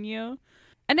interested in you.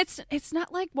 And it's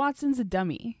not like Watson's a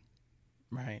dummy.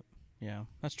 Right. Yeah,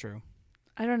 that's true.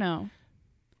 I don't know.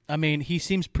 I mean, he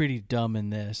seems pretty dumb in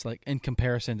this, like in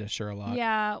comparison to Sherlock.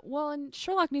 Yeah, well, and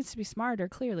Sherlock needs to be smarter,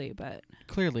 clearly, but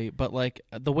like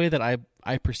the way that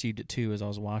I perceived it too, as I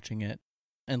was watching it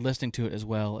and listening to it as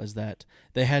well, is that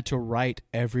they had to write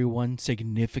everyone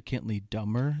significantly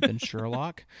dumber than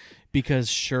Sherlock, because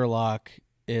Sherlock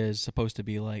is supposed to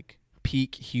be like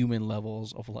peak human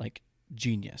levels of like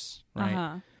genius, right?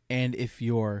 Uh-huh. And if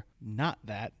you're not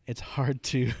that, it's hard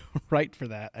to write for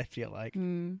that, I feel like.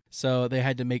 Mm. So they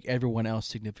had to make everyone else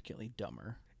significantly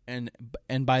dumber. And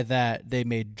by that, they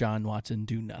made John Watson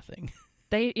do nothing.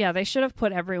 They should have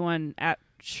put everyone at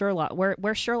Sherlock.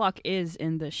 Where Sherlock is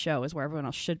in this show is where everyone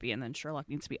else should be. And then Sherlock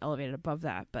needs to be elevated above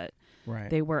that. But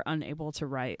They were unable to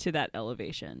write to that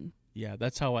elevation. Yeah,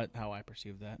 that's how I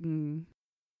perceive that. Mm.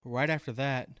 Right after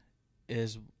that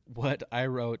is what I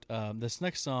wrote. This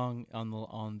next song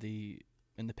on the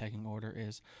in the pecking order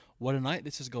is What a Night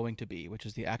This Is Going to Be, which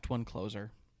is the Act 1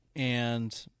 closer.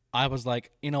 And I was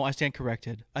like, I stand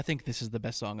corrected. I think this is the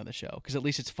best song of the show because at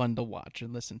least it's fun to watch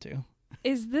and listen to.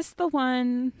 Is this the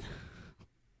one?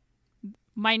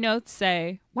 My notes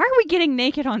say, why are we getting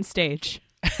naked on stage?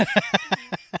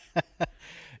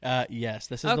 Yes,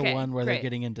 this is the one where they're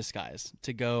getting in disguise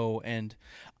to go, and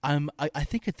I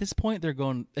think at this point they're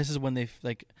going. This is when they've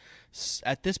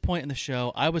at this point in the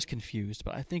show, I was confused,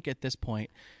 but I think at this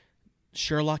point,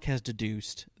 Sherlock has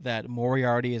deduced that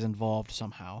Moriarty is involved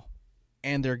somehow,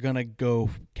 and they're gonna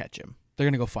go catch him. They're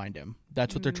gonna go find him.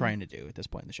 That's what they're trying to do at this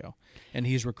point in the show, and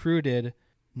he's recruited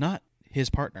not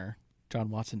his partner John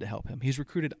Watson to help him. He's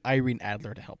recruited Irene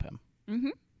Adler to help him. Mm-hmm.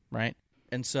 Right,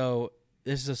 and so.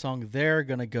 This is a song they're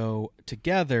going to go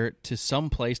together to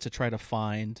some place to try to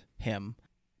find him.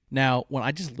 Now, when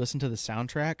I just listened to the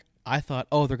soundtrack, I thought,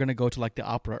 they're going to go to like the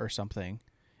opera or something.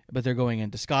 But they're going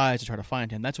in disguise to try to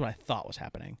find him. That's what I thought was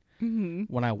happening. Mm-hmm.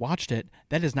 When I watched it,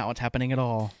 that is not what's happening at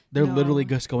all. They're literally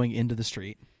just going into the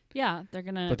street. Yeah, they're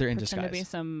going to pretend to be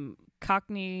some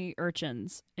Cockney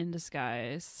urchins in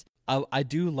disguise. I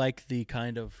do like the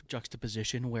kind of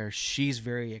juxtaposition where she's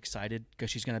very excited because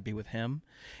she's going to be with him.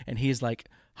 And he's like,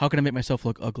 how can I make myself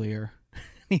look uglier?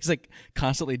 He's like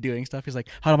constantly doing stuff. He's like,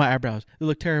 how do my eyebrows? They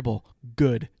look terrible.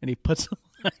 Good. And he puts them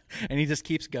on, and he just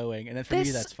keeps going. And then for me,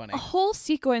 that's funny. This whole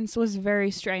sequence was very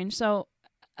strange. So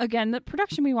again, the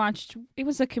production we watched, it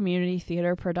was a community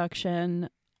theater production.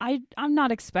 I'm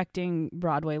not expecting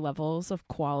Broadway levels of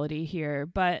quality here,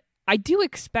 but I do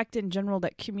expect in general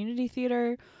that community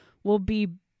theater will be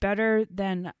better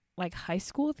than like high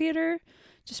school theater,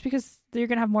 just because you're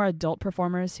going to have more adult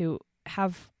performers who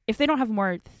have, if they don't have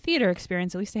more theater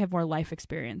experience, at least they have more life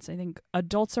experience. I think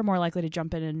adults are more likely to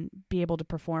jump in and be able to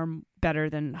perform better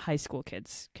than high school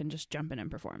kids can just jump in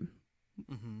and perform.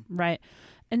 Mm-hmm. Right.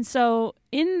 And so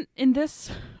in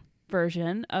this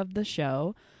version of the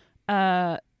show,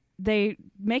 they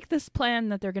make this plan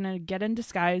that they're going to get in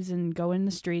disguise and go in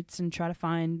the streets and try to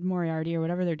find Moriarty or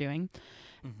whatever they're doing.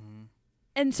 Mm-hmm.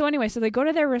 And so anyway, so they go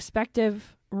to their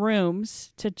respective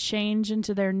rooms to change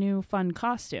into their new fun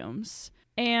costumes.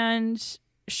 And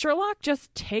Sherlock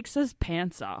just takes his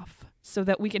pants off so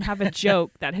that we can have a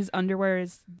joke that his underwear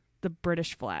is the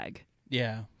British flag.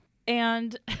 Yeah.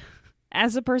 And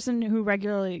as a person who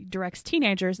regularly directs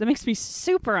teenagers, that makes me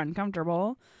super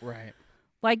uncomfortable. Right.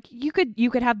 Like you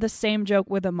could have the same joke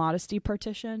with a modesty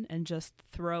partition and just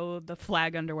throw the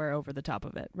flag underwear over the top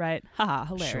of it, right? Haha,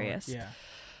 hilarious. Sure, yeah.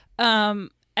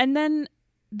 And then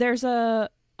there's a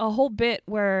whole bit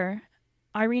where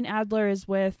Irene Adler is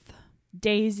with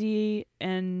Daisy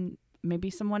and maybe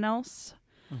someone else.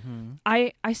 Mm-hmm.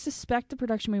 I suspect the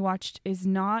production we watched is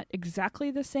not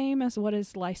exactly the same as what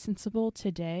is licensable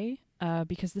today,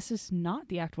 because this is not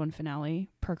the Act 1 finale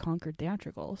per Concord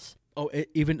Theatricals. Oh,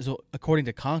 even so, according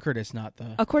to Concord, it's not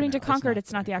the. According to Concord,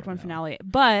 it's not the Act 1 finale.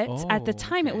 But at the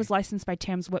time, it was licensed by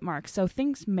Tams Whitmark, so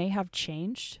things may have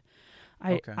changed.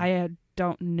 I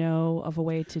don't know of a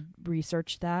way to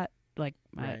research that. Like,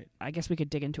 right. I guess we could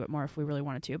dig into it more if we really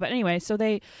wanted to. But anyway, so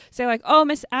they say like, oh,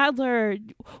 Miss Adler,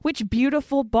 which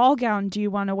beautiful ball gown do you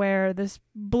want to wear? This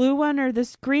blue one or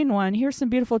this green one? Here's some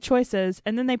beautiful choices.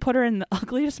 And then they put her in the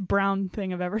ugliest brown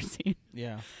thing I've ever seen.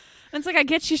 Yeah. And it's like, I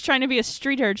get she's trying to be a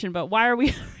street urchin, but why are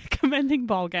we recommending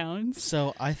ball gowns?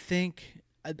 So I think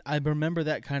I remember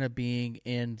that kind of being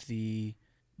in the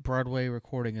Broadway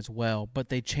recording as well, but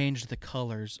they changed the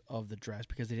colors of the dress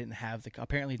because they didn't have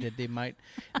apparently they might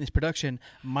in this production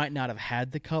might not have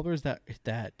had the colors that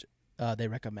they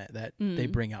recommend that they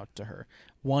bring out to her.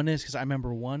 One is because I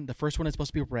remember the first one is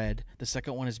supposed to be red, the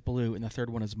second one is blue, and the third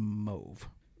one is mauve.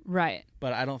 Right.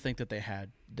 But I don't think that they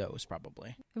had those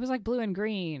probably. It was like blue and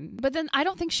green. But then I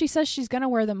don't think she says she's going to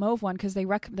wear the mauve one because they're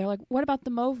like, what about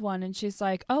the mauve one? And she's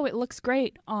like, oh, it looks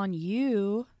great on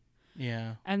you.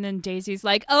 Yeah. And then Daisy's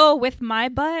like, oh, with my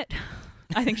butt?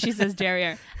 I think she says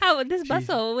derriere. How this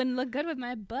bustle wouldn't look good with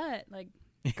my butt. Like,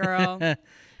 girl.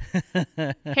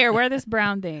 Here, wear this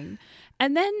brown thing.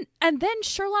 And then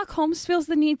Sherlock Holmes feels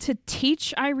the need to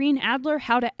teach Irene Adler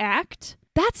how to act.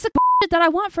 That's the shit that I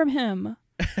want from him.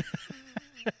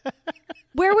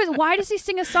 Why does he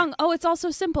sing a song? Oh, it's all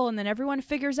so simple, and then everyone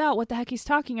figures out what the heck he's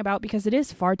talking about because it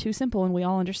is far too simple and we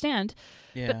all understand.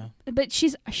 Yeah. But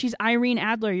she's Irene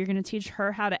Adler. You're going to teach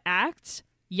her how to act?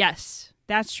 Yes.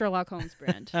 That's Sherlock Holmes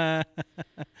brand.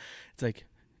 It's like,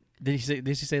 did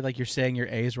she say like you're saying your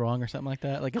A's wrong or something like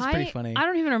that? Like, it's pretty funny. I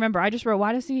don't even remember. I just wrote,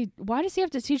 why does he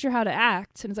have to teach her how to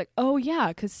act? And it's like, oh yeah,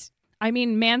 because I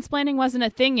mean, mansplaining wasn't a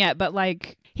thing yet, but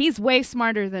like he's way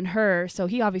smarter than her, so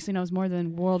he obviously knows more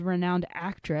than world-renowned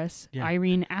actress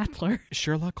Irene Adler.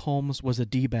 Sherlock Holmes was a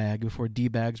D-bag before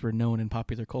D-bags were known in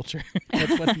popular culture.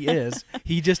 That's what he is.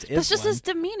 He just is. That's just his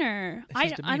demeanor.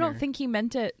 I don't think he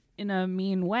meant it in a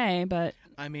mean way, but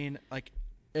I mean, like,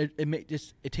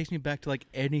 it takes me back to like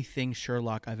anything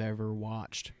Sherlock I've ever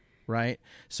watched. Right?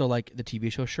 So like the TV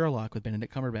show Sherlock with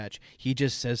Benedict Cumberbatch, he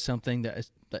just says something that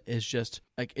is just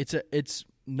like it's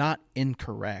not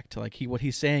incorrect. Like what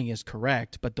he's saying is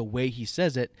correct, but the way he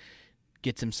says it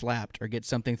gets him slapped or gets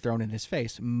something thrown in his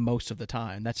face most of the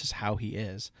time. That's just how he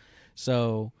is.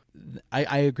 So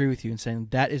I agree with you in saying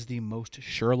that is the most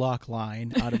Sherlock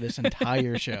line out of this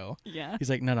entire show. Yeah. He's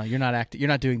like, no, you're not acting. You're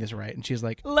not doing this right. And she's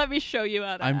like, let me show you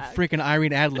how to act. Freaking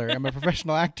Irene Adler. I'm a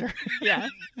professional actor. Yeah.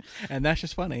 And that's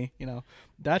just funny. You know,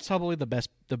 that's probably the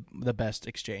best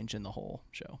exchange in the whole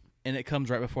show. And it comes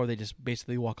right before they just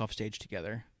basically walk off stage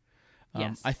together.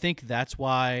 Yes. I think that's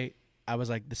why I was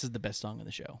like, this is the best song in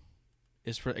the show,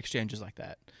 is for exchanges like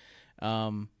that.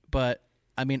 But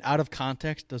I mean, out of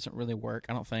context doesn't really work,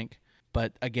 I don't think.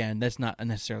 But again, that's not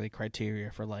necessarily criteria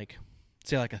for like,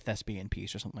 say like a thespian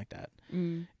piece or something like that.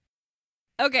 Mm.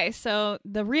 Okay, so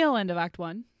the real end of Act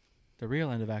 1. The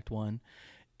real end of Act 1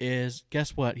 is,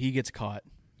 guess what? He gets caught.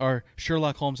 Or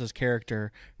Sherlock Holmes'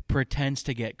 character pretends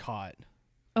to get caught.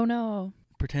 Oh no.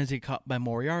 Pretends to get caught by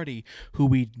Moriarty, who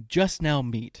we just now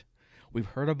meet. We've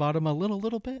heard about him a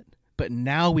little bit, but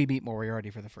now we meet Moriarty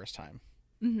for the first time.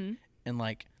 Mm-hmm. And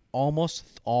like,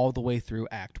 almost all the way through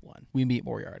Act 1, we meet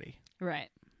Moriarty. Right.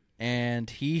 And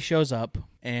he shows up,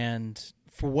 and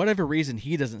for whatever reason,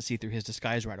 he doesn't see through his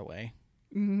disguise right away.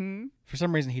 Mm-hmm. For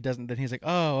some reason, he doesn't. Then he's like,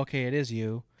 oh, okay, it is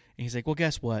you. And he's like, well,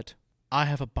 guess what? I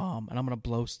have a bomb, and I'm gonna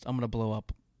blow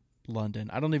up London.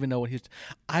 I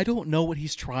don't know what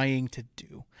he's trying to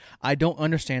do. I don't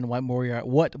understand what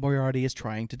Moriarty is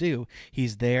trying to do.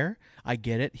 He's there. I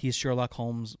get it. He's Sherlock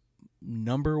Holmes'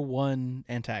 number one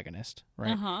antagonist,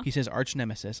 right? Uh-huh. He's his arch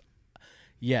nemesis.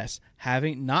 Yes,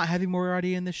 not having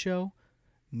Moriarty in the show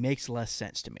makes less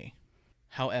sense to me.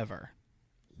 However,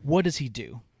 what does he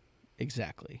do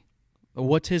exactly?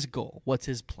 What's his goal? What's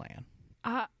his plan?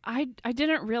 I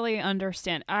didn't really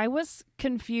understand. I was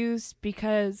confused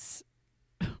because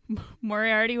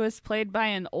Moriarty was played by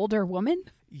an older woman.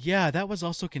 Yeah, that was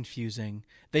also confusing.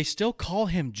 They still call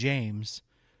him James.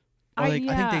 Or I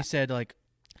think they said like,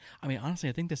 I mean, honestly,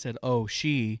 I think they said, oh,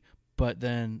 she, but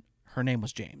then her name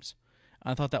was James.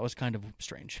 I thought that was kind of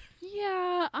strange.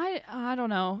 Yeah, I don't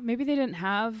know. Maybe they didn't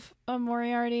have a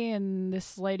Moriarty and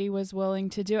this lady was willing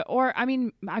to do it. Or, I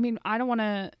mean, I don't want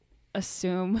to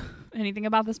assume anything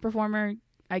about this performer.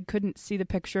 I couldn't see the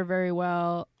picture very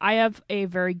well. I have a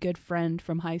very good friend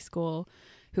from high school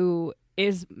who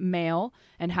is male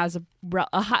and has a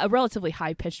relatively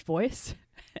high-pitched voice,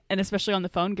 and especially on the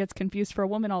phone gets confused for a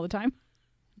woman all the time.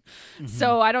 Mm-hmm.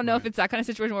 So I don't know if it's that kind of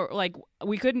situation where like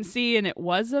we couldn't see and it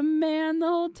was a man the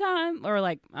whole time, or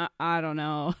like I don't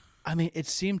know. I mean, it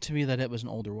seemed to me that it was an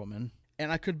older woman,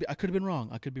 and I could have been wrong.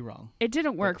 I could be wrong. It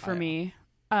didn't work for me.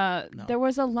 No. There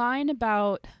was a line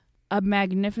about a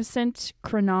magnificent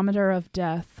chronometer of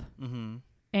death, mm-hmm.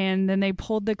 and then they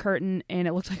pulled the curtain and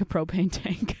it looked like a propane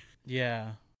tank.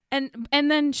 Yeah. And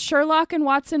then Sherlock and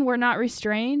Watson were not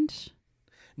restrained?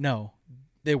 No,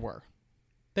 they were.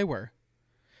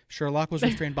 Sherlock was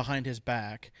restrained behind his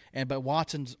back, but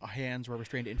Watson's hands were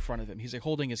restrained in front of him. He's like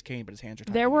holding his cane, but his hands are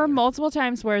tied There together. were multiple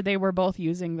times where they were both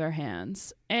using their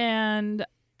hands, and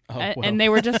they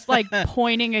were just like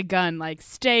pointing a gun, like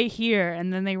stay here,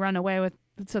 and then they run away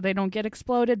so they don't get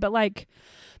exploded. But like,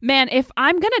 man, if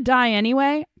I'm gonna die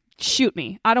anyway, shoot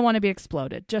me. I don't want to be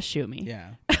exploded. Just shoot me.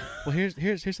 Yeah. Well,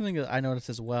 here's something that I noticed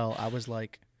as well. I was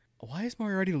like, why is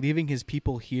Moriarty leaving his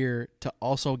people here to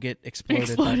also get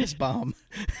exploded by this bomb?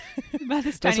 By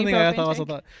this That's tiny something I propane tank.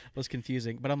 thought was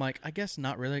confusing. But I'm like, I guess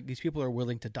not really. These people are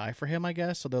willing to die for him, I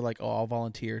guess. So they're like, oh, I'll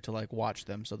volunteer to like watch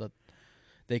them so that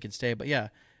they can stay. But yeah,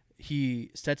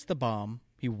 he sets the bomb.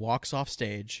 He walks off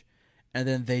stage, and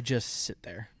then they just sit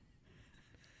there.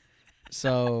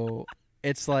 So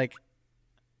it's like,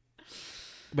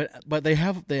 but they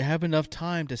have enough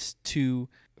time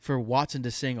for Watson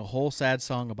to sing a whole sad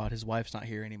song about his wife's not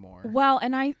here anymore. Well,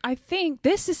 and I think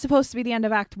this is supposed to be the end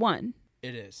of Act 1.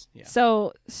 It is, yeah.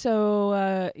 So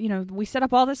we set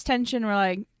up all this tension. We're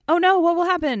like, oh no, what will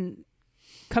happen?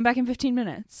 Come back in 15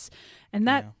 minutes. And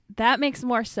that makes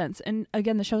more sense. And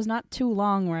again, the show's not too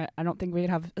long where I don't think we could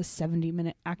have a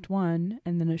 70-minute Act 1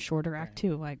 and then a shorter Act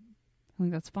 2. Like, I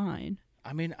think that's fine.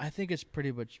 I mean, I think it's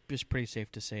pretty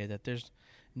safe to say that there's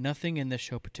nothing in this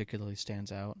show particularly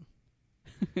stands out.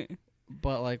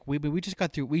 But like we just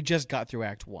got through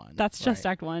Act 1. That's just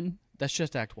Act 1. That's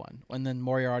just Act 1. And then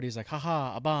Moriarty's like,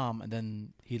 haha, a bomb, and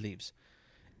then he leaves.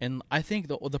 And I think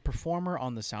the performer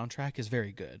on the soundtrack is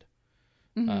very good.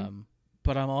 Mm-hmm.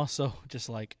 But I'm also just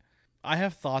like, I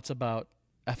have thoughts about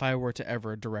if I were to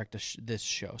ever direct this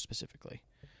show specifically.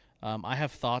 I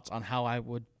have thoughts on how I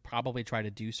would probably try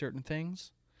to do certain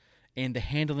things. And the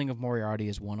handling of Moriarty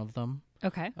is one of them.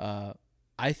 Okay.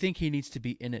 I think he needs to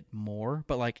be in it more,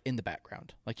 but like in the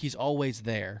background. Like he's always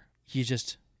there. He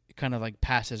just kind of like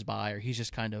passes by, or he's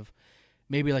just kind of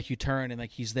maybe like you turn and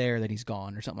like he's there, then he's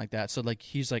gone or something like that. So like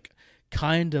he's like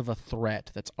kind of a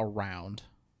threat that's around.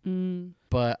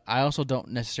 But I also don't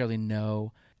necessarily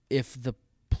know if the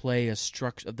play is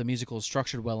the musical is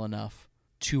structured well enough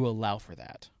to allow for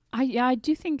that. I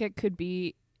do think it could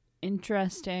be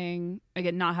interesting,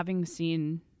 again, not having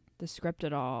seen the script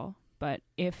at all, but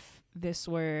if this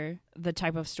were the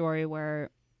type of story where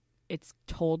it's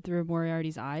told through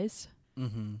Moriarty's eyes.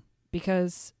 Mm-hmm.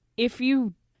 Because if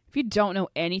you don't know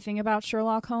anything about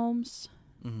Sherlock Holmes,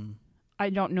 mm-hmm. I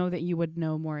don't know that you would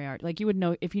know Moriarty. Like, you would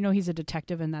know, if you know he's a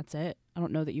detective and that's it, I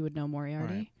don't know that you would know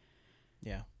Moriarty. Right.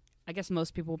 Yeah. I guess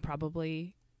most people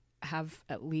probably have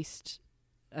at least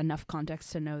enough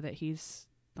context to know that he's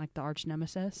like the arch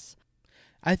nemesis.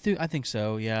 I think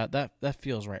so. Yeah, that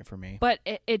feels right for me. But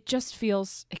it just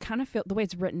feels, the way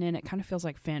it's written in, it kind of feels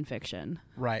like fan fiction.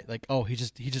 Right. Like, oh, he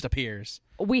just appears.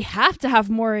 We have to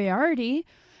have Moriarty.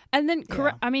 And then,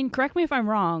 correct me if I'm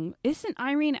wrong, isn't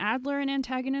Irene Adler an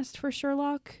antagonist for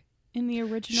Sherlock in the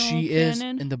original canon? She is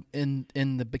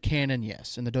in the canon,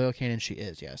 yes. In the Doyle canon, she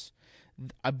is, yes.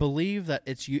 I believe that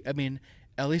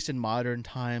at least in modern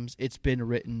times, it's been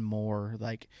written more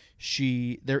like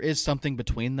there is something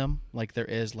between them. Like there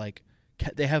is like,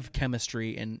 they have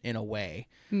chemistry in a way,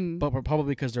 but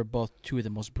probably because they're both two of the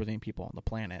most brilliant people on the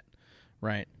planet.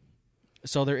 Right.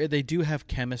 So they do have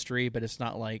chemistry, but it's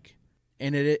not like,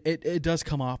 and it does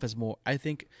come off as more, I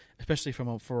think, especially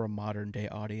for a modern day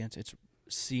audience, it's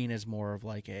seen as more of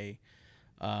like a,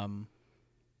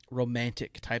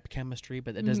 romantic type chemistry,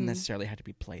 but it doesn't necessarily have to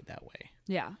be played that way.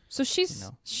 Yeah. So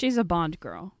she's a Bond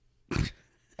girl.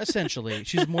 Essentially,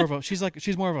 she's more of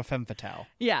a femme fatale.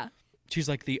 Yeah. She's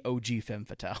like the OG femme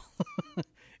fatale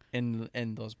in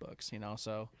those books,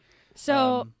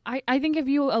 So I think if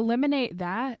you eliminate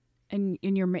that and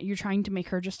you're trying to make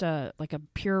her just a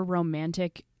pure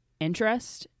romantic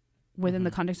interest within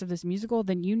the context of this musical,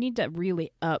 then you need to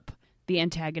really up the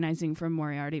antagonizing from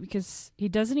Moriarty, because he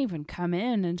doesn't even come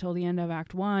in until the end of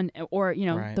Act 1, or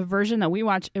right. The version that we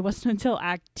watch, it wasn't until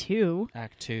Act 2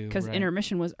 because right.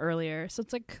 Intermission was earlier. So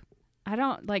it's like, I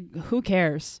don't who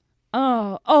cares?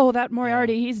 That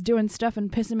Moriarty, he's doing stuff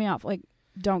and pissing me off. Like,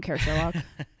 don't care, Sherlock.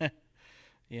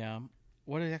 Yeah.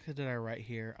 What exactly did I write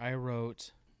here? I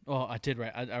wrote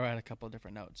a couple of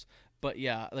different notes, but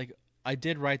yeah, like I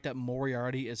did write that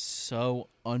Moriarty is so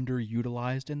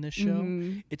underutilized in this show.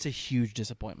 Mm-hmm. It's a huge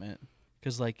disappointment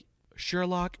because like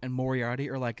Sherlock and Moriarty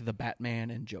are like the Batman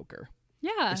and Joker.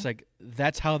 Yeah. It's like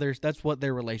that's what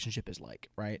their relationship is like,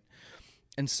 right?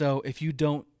 And so if you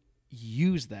don't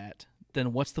use that,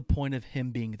 then what's the point of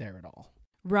him being there at all?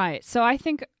 Right. So I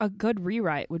think a good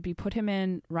rewrite would be put him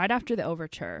in right after the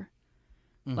overture.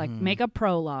 Mm-hmm. Like make a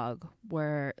prologue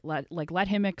where let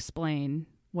him explain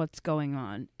what's going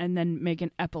on, and then make an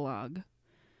epilogue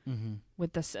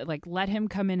with this, like let him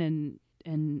come in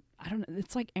and I don't know,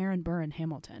 it's like Aaron Burr in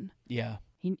Hamilton. Yeah.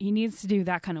 He needs to do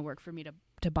that kind of work for me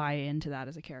to buy into that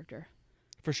as a character.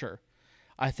 For sure.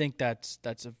 I think that's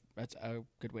a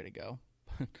good way to go.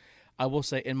 I will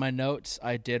say in my notes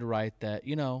I did write that,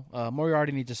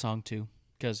 Moriarty needs a song too,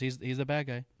 because he's a bad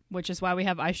guy. Which is why we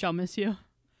have I Shall Miss You.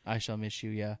 I Shall Miss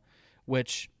You, yeah.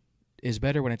 Which is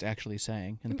better when it's actually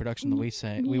sang. In the production that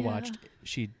we watched,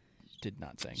 she did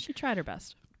not sing. She tried her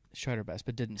best.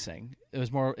 But didn't sing. It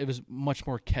was much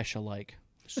more Kesha-like,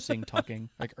 sing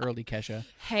talking, like early Kesha.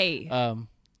 Hey,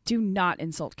 do not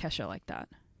insult Kesha like that.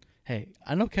 Hey,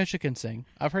 I know Kesha can sing.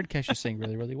 I've heard Kesha sing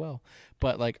really, really well.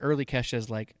 But like early Kesha's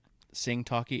like sing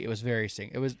talky, it was very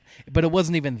sing. But it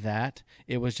wasn't even that.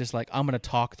 It was just like, I'm gonna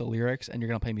talk the lyrics and you're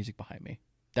gonna play music behind me.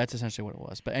 That's essentially what it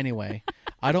was. But anyway,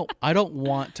 I don't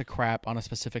want to crap on a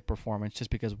specific performance just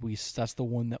because that's the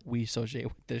one that we associate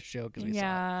with this show because we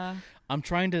saw it. I'm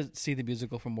trying to see the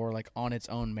musical for more like on its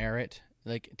own merit,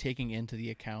 like taking into the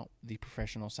account the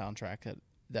professional soundtrack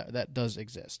that does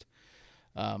exist,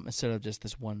 instead of just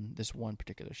this one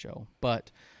particular show.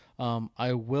 But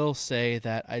I will say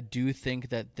that I do think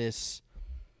that this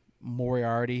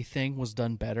Moriarty thing was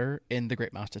done better in The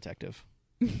Great Mouse Detective.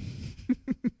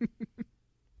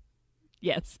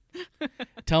 Yes.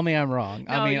 Tell me I'm wrong.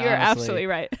 No, you're honestly, absolutely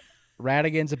right.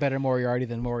 Radigan's a better Moriarty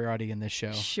than Moriarty in this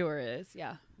show. Sure is,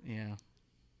 yeah. Yeah.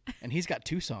 And he's got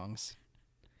 2 songs.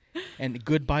 And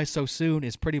Goodbye So Soon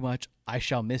is pretty much I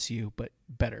Shall Miss You, but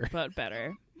better. But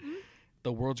better.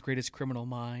 The World's Greatest Criminal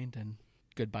Mind and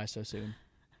Goodbye So Soon.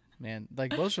 Man,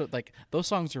 like those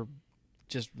songs are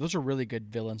those are really good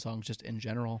villain songs just in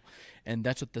general. And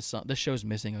that's what this show's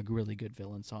missing, a really good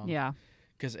villain song. Yeah.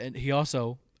 Cuz he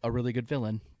also a really good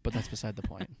villain, but that's beside the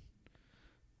point.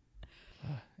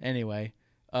 Anyway,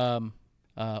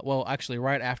 well, actually,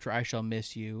 right after I Shall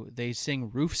Miss You, they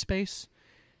sing Roof Space,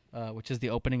 which is the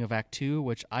opening of Act 2,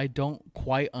 which I don't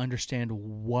quite understand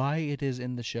why it is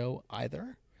in the show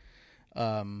either.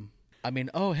 I mean,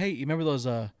 oh, hey, you remember those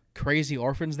crazy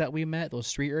orphans that we met, those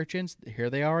street urchins? Here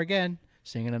they are again,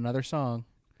 singing another song.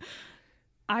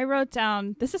 I wrote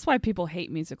down, this is why people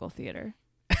hate musical theater.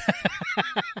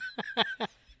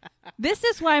 This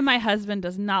is why my husband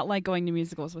does not like going to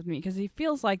musicals with me, because he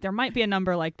feels like there might be a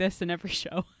number like this in every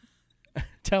show.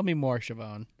 Tell me more,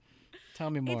 Siobhan.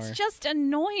 Tell me more. It's just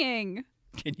annoying.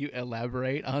 Can you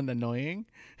elaborate on annoying?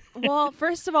 Well,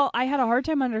 first of all, I had a hard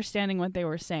time understanding what they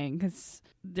were saying, because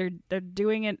they're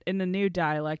doing it in the new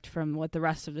dialect from what the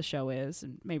rest of the show is,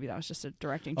 and maybe that was just a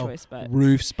directing choice. But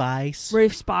Roof Spice.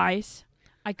 Roof Spice.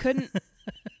 I couldn't.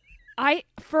 I,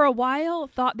 for a while,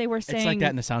 thought they were saying... It's like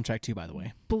that in the soundtrack, too, by the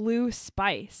way. Blue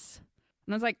Spice.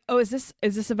 And I was like, oh, is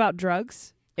this about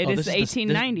drugs? It is the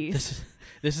 1890s.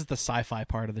 This is the sci-fi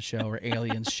part of the show where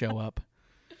aliens show up.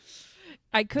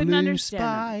 I couldn't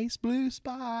understand. Blue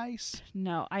Spice.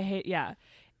 No, I hate... Yeah.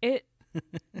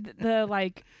 The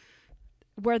like,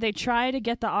 where they try to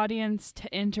get the audience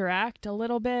to interact a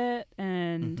little bit,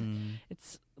 and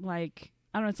it's like...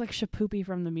 I don't know, it's like Shapoopy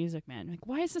from The Music Man. Like,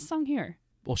 why is this song here?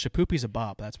 Well, Shapoopy's a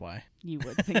bop, that's why. You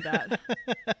would think that.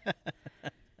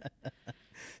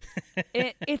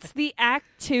 It's the Act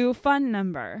 2 fun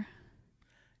number.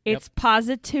 It's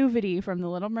Positivity from The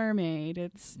Little Mermaid.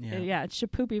 It's it's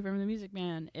Shapoopy from The Music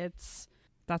Man.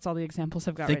 That's all the examples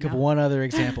I've got Think right now. of one other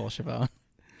example, Siobhan.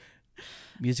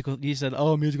 Musical. You said,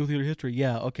 musical theater history.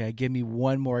 Yeah, okay. Give me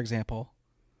one more example.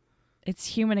 It's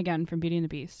Human Again from Beauty and the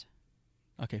Beast.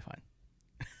 Okay, fine.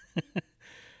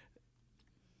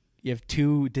 You have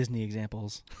 2 Disney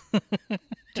examples.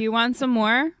 Do you want some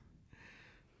more?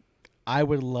 I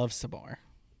would love some more.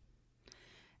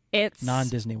 It's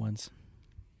non-Disney ones.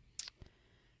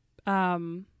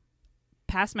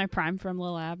 Past My Prime from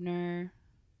Lil Abner.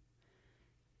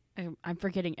 I'm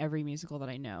forgetting every musical that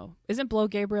I know. Isn't Blow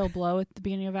Gabriel Blow at the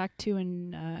beginning of Act 2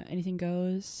 and Anything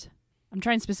Goes? I'm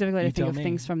trying specifically to think of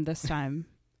things from this time.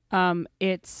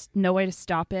 It's No Way to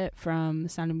Stop It from The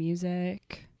Sound of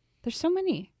Music. There's so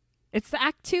many. It's the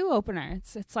Act 2 opener.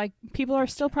 It's like people are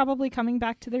still probably coming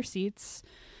back to their seats.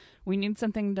 We need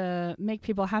something to make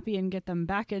people happy and get them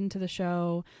back into the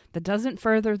show that doesn't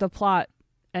further the plot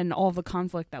and all the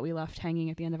conflict that we left hanging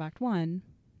at the end of Act 1.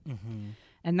 Mm-hmm.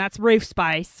 And that's Roof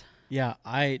Spice. Yeah,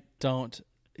 I don't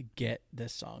get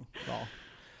this song at all.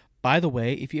 By the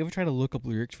way, if you ever try to look up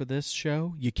lyrics for this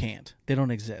show, you can't. They don't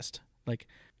exist. Like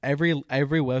every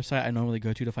website I normally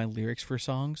go to find lyrics for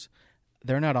songs,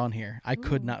 they're not on here. I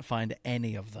could not find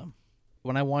any of them.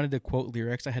 When I wanted to quote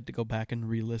lyrics, I had to go back and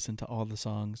re-listen to all the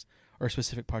songs or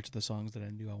specific parts of the songs that I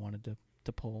knew I wanted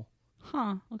to pull.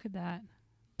 Huh, look at that.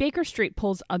 Baker Street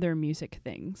pulls other music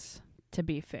things, to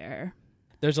be fair.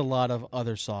 There's a lot of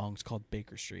other songs called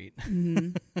Baker Street.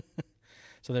 Mm-hmm.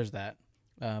 So there's that.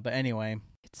 But anyway.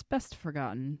 It's best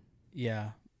forgotten.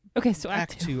 Yeah. Okay, so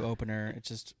Act 2 opener, it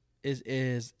just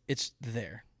it's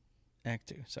there. Act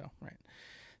 2, so, right.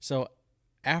 So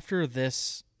after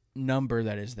this number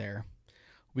that is there,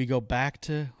 we go back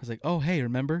to, it's like, oh, hey,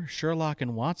 remember? Sherlock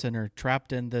and Watson are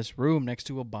trapped in this room next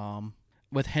to a bomb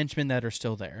with henchmen that are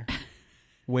still there,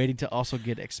 waiting to also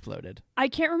get exploded. I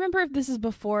can't remember if this is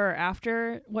before or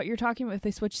after what you're talking about, if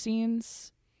they switch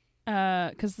scenes,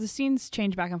 because the scenes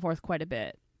change back and forth quite a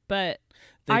bit. But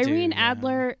Irene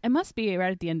Adler, it must be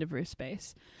right at the end of Roof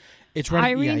Space. It's right.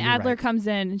 Irene Adler comes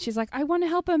in and she's like, I want to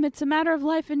help him. It's a matter of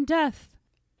life and death.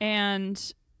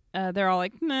 And they're all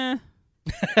like, meh.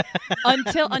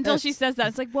 until she says that.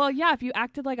 It's like, well, yeah, if you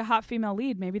acted like a hot female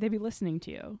lead, maybe they'd be listening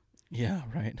to you. Yeah,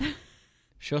 right.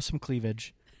 Show some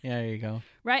cleavage. Yeah, there you go.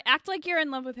 Right? Act like you're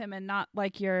in love with him and not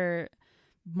like you're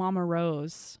Mama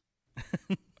Rose.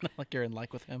 Not like you're in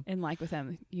like with him. In like with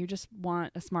him. You just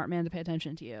want a smart man to pay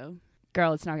attention to you.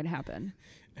 Girl, it's not going to happen.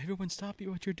 Everyone stop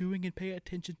what you're doing and pay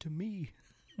attention to me.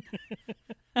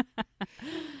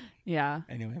 Yeah.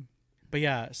 Anyway. But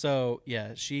yeah, so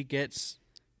yeah, she gets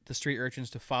the street urchins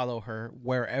to follow her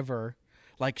wherever.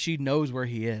 Like she knows where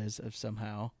he is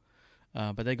somehow.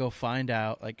 But they go find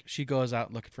out, like she goes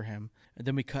out looking for him. And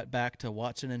then we cut back to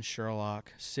Watson and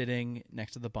Sherlock sitting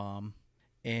next to the bomb.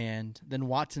 And then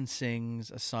Watson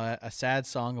sings a sad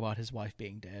song about his wife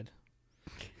being dead.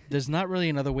 There's not really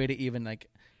another way to even like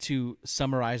to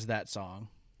summarize that song.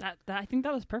 That I think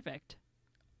that was perfect.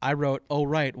 I wrote, "Oh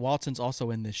right, Watson's also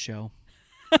in this show."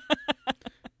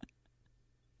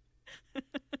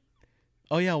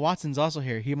 Oh yeah, Watson's also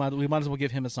here. We might as well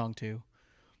give him a song too.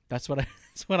 That's what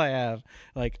I have.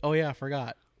 Like, oh yeah, I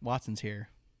forgot. Watson's here.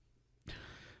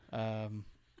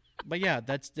 But yeah,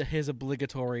 that's his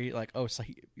obligatory, like, oh, so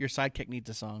your sidekick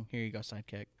needs a song. Here you go,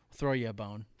 sidekick. Throw you a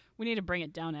bone. We need to bring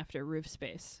it down after roof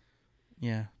space.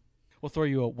 Yeah. We'll throw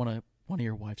you one of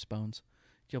your wife's bones.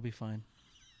 You'll be fine.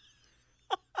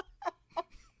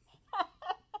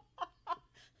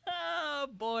 Oh,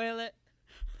 boil it.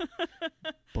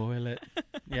 Boil it.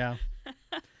 Yeah.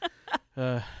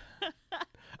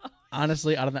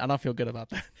 Honestly, I don't feel good about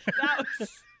that. That was...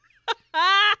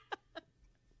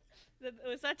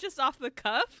 Was that just off the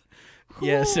cuff?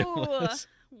 Yes, it Ooh, was.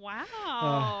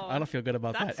 Wow. I don't feel good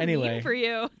about That's that. Anyway, mean for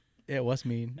you. It was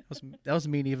mean. That was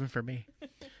mean even for me.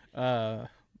 Yeah.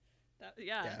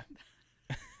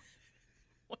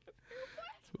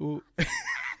 Ooh.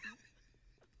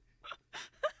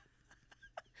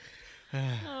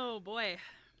 Oh boy.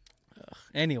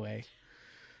 Anyway,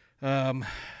 so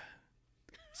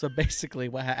basically,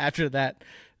 after that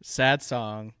sad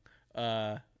song,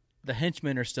 the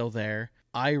henchmen are still there.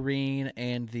 Irene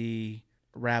and the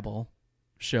rabble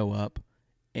show up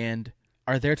and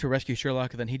are there to rescue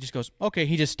Sherlock. And then he just goes, okay,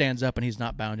 he just stands up and he's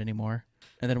not bound anymore.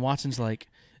 And then Watson's like,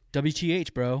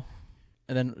 WTH, bro.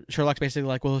 And then Sherlock's basically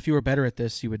like, well, if you were better at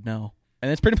this, you would know. And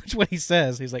that's pretty much what he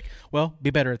says. He's like, well, be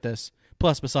better at this.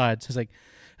 Plus, besides, he's like,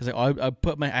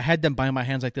 I had them bind my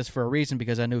hands like this for a reason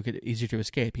because I knew it could be easier to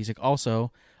escape. He's like,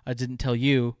 also, I didn't tell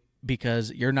you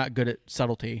because you're not good at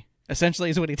subtlety. Essentially,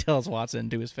 is what he tells Watson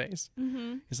to his face.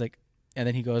 Mm-hmm. He's like, and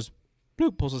then he goes,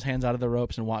 bloop, pulls his hands out of the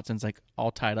ropes, and Watson's like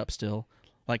all tied up still.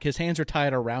 Like his hands are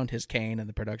tied around his cane in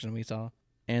the production we saw.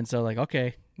 And so, like,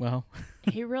 okay, well.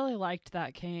 He really liked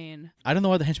that cane. I don't know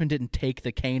why the henchman didn't take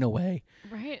the cane away.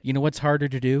 Right. You know what's harder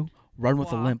to do? Run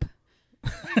with a limp.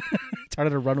 It's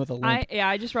harder to run with a limp.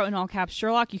 I just wrote in all caps,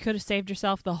 Sherlock, you could have saved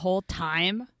yourself the whole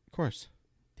time. Of course.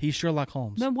 He's Sherlock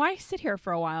Holmes. Then why sit here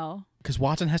for a while? Because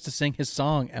Watson has to sing his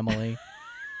song, Emily.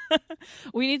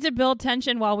 We need to build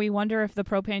tension while we wonder if the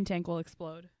propane tank will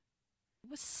explode. It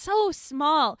was so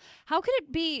small. How could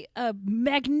it be a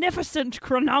magnificent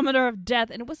chronometer of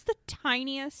death? And it was the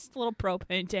tiniest little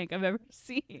propane tank I've ever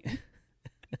seen.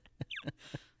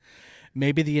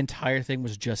 Maybe the entire thing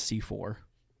was just C4.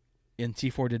 And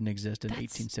C4 didn't exist in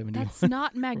 1871. That's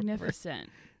not magnificent.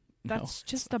 That's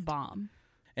just a bomb.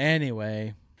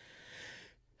 Anyway,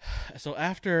 so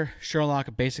after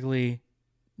Sherlock basically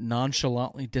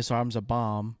nonchalantly disarms a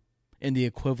bomb in the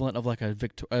equivalent of like is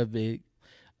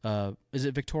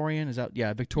it Victorian?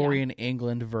 Victorian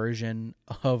England version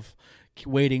of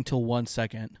waiting till 1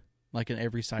 second, like in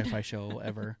every sci-fi show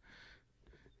ever.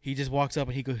 He just walks up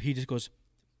and he just goes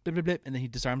blip, blip, blip, and then he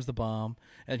disarms the bomb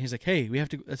and he's like, hey, we have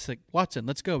to. It's like, Watson,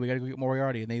 let's go. We got to go get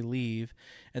Moriarty, and they leave.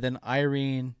 And then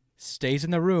Irene stays in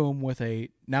the room with a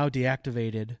now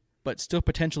deactivated but still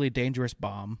potentially dangerous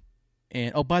bomb.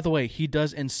 And, oh, by the way, he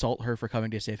does insult her for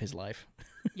coming to save his life.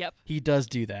 Yep. He does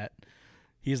do that.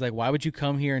 He's like, why would you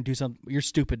come here and do something? You're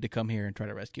stupid to come here and try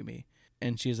to rescue me.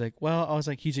 And she's like, well, I was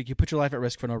like, he's like, you put your life at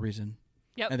risk for no reason.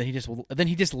 Yep. And then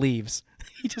he just leaves.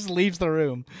 He just leaves the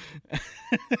room.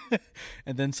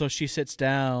 And then so she sits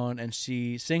down and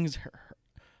she sings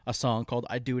a song called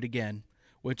I Do It Again,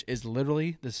 which is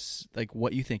literally this, like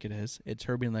what you think it is. It's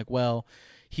her being like, well,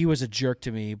 he was a jerk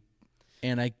to me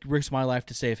and I risked my life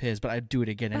to save his, but I'd do it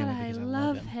again anyway because I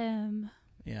love him.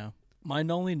 Yeah. My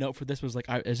only note for this was like,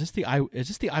 is this the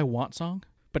I Want song?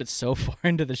 But it's so far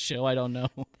into the show, I don't know.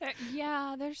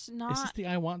 Yeah, there's not. Is this the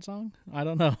I Want song? I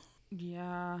don't know.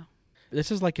 Yeah.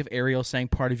 This is like if Ariel sang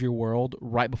Part of Your World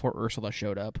right before Ursula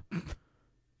showed up.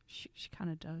 She kind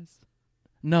of does.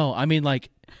 No, I mean like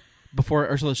before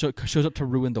Ursula shows up to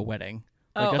ruin the wedding.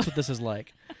 Like that's what this is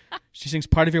like. She sings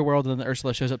Part of Your World and then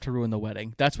Ursula shows up to ruin the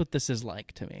wedding. That's what this is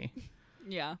like to me.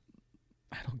 Yeah.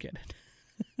 I don't get it.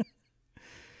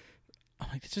 I'm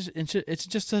like, it's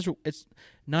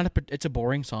a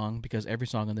boring song because every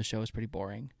song on the show is pretty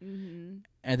boring. Mm-hmm.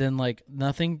 And then like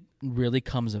nothing really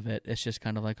comes of it. It's just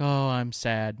kind of like, oh, I'm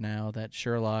sad now that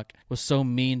Sherlock was so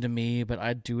mean to me, but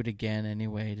I'd do it again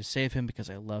anyway to save him because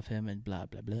I love him and blah,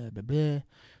 blah, blah, blah, blah.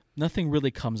 Nothing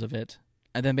really comes of it.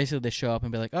 And then basically they show up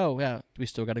and be like, oh, yeah, we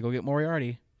still got to go get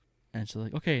Moriarty. And it's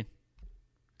like, okay,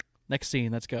 next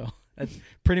scene, let's go. That's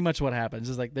pretty much what happens.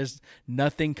 It's like there's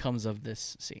nothing comes of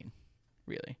this scene,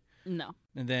 really. No.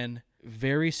 And then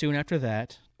very soon after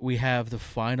that, we have the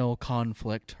final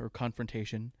conflict or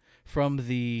confrontation from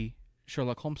the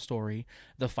Sherlock Holmes story,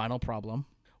 The Final Problem,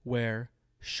 where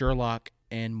Sherlock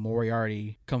and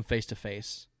Moriarty come face to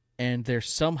face. And for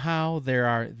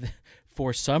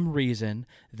some reason,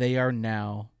 they are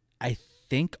now, I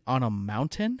think, on a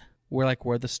mountain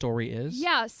where the story is.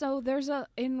 Yeah, so there's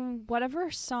in whatever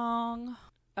song,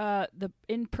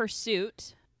 In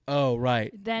Pursuit. Oh,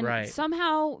 right. Then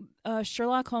somehow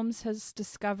Sherlock Holmes has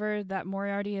discovered that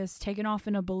Moriarty has taken off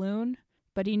in a balloon,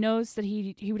 but he knows that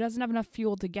he doesn't have enough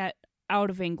fuel to get out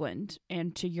of England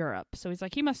and to Europe. So he's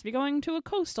like, he must be going to a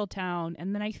coastal town.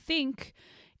 And then I think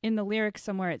in the lyrics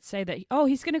somewhere it say that,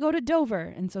 he's going to go to Dover.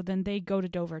 And so then they go to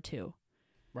Dover too.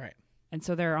 Right. And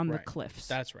so they're on the cliffs.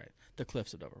 That's right. The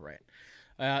cliffs of Dover, right.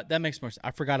 That makes more sense. I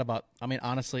forgot about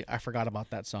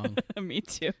that song. Me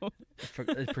too.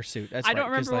 Pursuit. That's I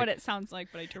don't remember what it sounds like,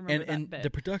 but I do remember that bit.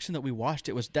 The production that we watched,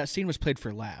 that scene was played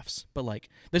for laughs, but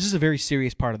this is a very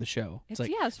serious part of the show. It's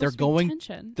they're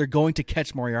going to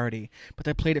catch Moriarty, but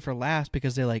they played it for laughs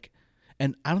because they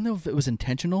and I don't know if it was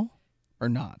intentional or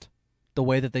not. The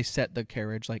way that they set the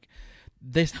carriage,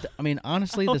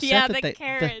 honestly,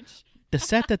 carriage. The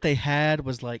set that they had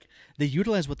was they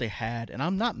utilized what they had, and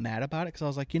I'm not mad about it because I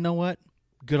was like, you know what,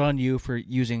 good on you for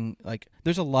using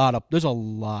there's a lot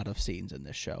of scenes in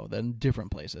this show in different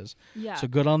places. Yeah. So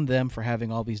good on them for having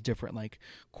all these different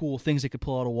cool things they could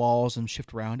pull out of walls and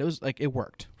shift around. It was it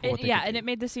worked. And it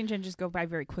made the scene changes go by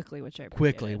very quickly, which I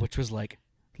appreciated. Which was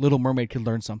Little Mermaid could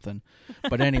learn something.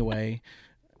 But anyway.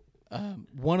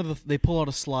 They pull out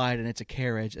a slide and it's a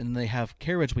carriage, and they have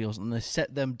carriage wheels, and they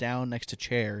set them down next to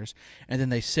chairs, and then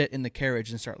they sit in the carriage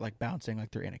and start bouncing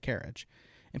like they're in a carriage,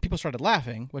 and people started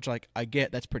laughing, which I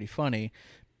get, that's pretty funny,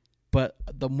 but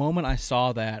the moment I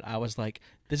saw that, I was like,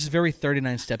 this is very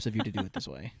 39 Steps of you to do it this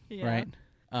way. Yeah. Right?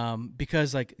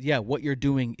 Because what you're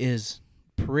doing is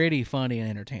pretty funny and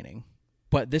entertaining,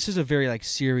 but this is a very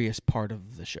serious part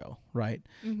of the show, right?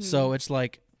 Mm-hmm. So it's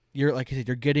you're I said,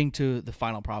 you're getting to the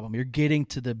final problem. You're getting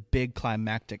to the big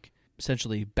climactic,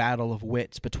 essentially, battle of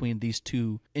wits between these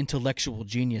two intellectual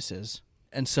geniuses.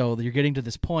 And so you're getting to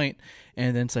this point,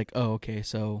 and then it's oh, okay,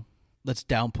 so let's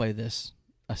downplay this,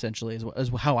 essentially,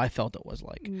 is how I felt it was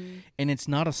like. Mm. And it's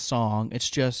not a song.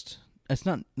 It's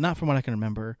not from what I can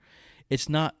remember. It's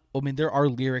not, there are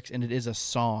lyrics, and it is a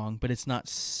song, but it's not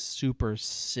super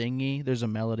singy. There's a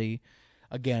melody.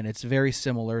 Again, it's very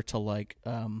similar to,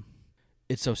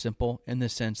 It's So Simple in the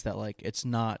sense that it's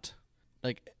not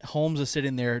Holmes is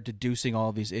sitting there deducing all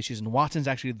of these issues, and Watson's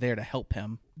actually there to help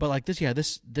him. But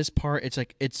this part,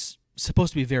 it's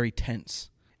supposed to be very tense,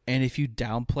 and if you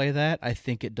downplay that, I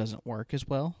think it doesn't work as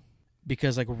well,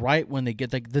 because right when they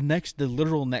get the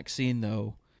literal next scene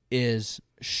though is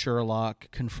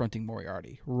Sherlock confronting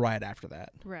Moriarty right after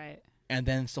that. Right. And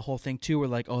then it's the whole thing too, where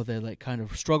they kind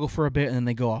of struggle for a bit, and then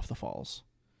they go off the falls.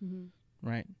 Mm-hmm.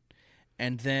 Right.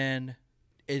 And then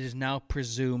it is now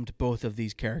presumed both of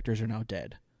these characters are now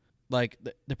dead.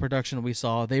 The production we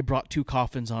saw, they brought two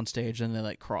coffins on stage, and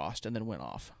they crossed and then went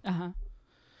off.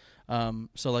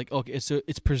 So okay, so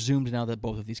it's presumed now that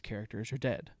both of these characters are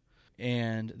dead.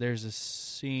 And there's a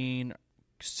scene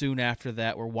soon after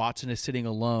that where Watson is sitting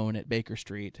alone at Baker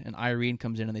Street, and Irene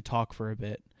comes in and they talk for a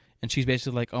bit. And she's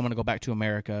basically I'm going to go back to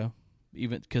America,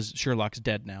 even because Sherlock's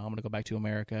dead now. I'm going to go back to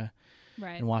America.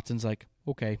 Right. And Watson's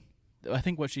okay. I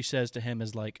think what she says to him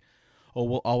is oh,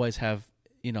 we'll always have,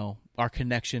 our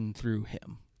connection through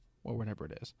him, or whatever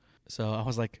it is. So I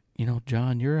was like,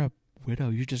 John, you're a widow.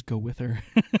 You just go with her.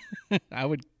 I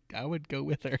would go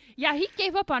with her. Yeah, he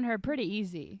gave up on her pretty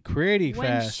easy. Pretty when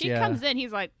fast, she comes in,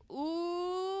 he's like,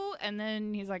 ooh, and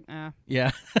then he's like,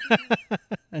 Yeah.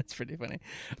 That's pretty funny.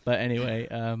 But anyway,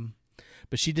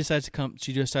 but she decides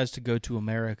to go to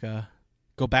America,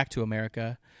 go back to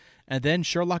America, and then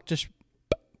Sherlock just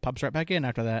pops right back in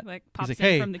after that. Pops He's in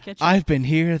hey, from the kitchen. I've been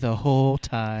here the whole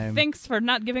time. Thanks for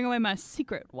not giving away my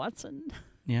secret, Watson.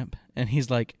 Yep. And he's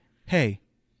like, hey,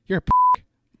 you're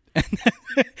a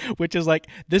which is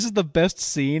this is the best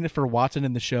scene for Watson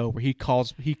in the show, where he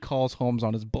calls Holmes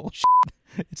on his bullshit.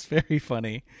 It's very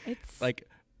funny. It's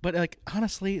but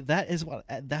honestly, that's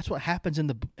what happens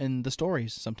in the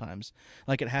stories sometimes.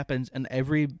 It happens in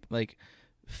every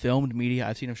filmed media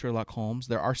I've seen of Sherlock Holmes.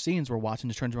 There are scenes where Watson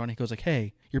just turns around and he goes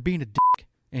hey, you're being a dick,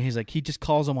 and he's he just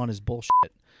calls him on his bullshit,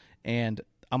 and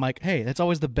I'm hey, that's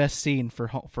always the best scene for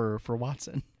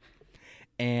Watson.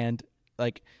 And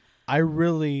I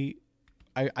wrote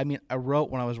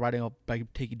when I was writing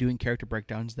doing character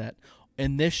breakdowns that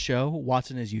in this show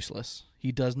Watson is useless.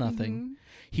 He does nothing. Mm-hmm.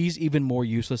 He's even more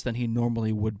useless than he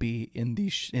normally would be in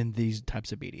these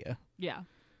types of media. Yeah.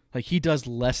 Like, he does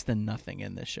less than nothing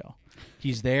in this show.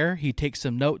 He's there, he takes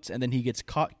some notes, and then he gets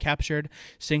captured,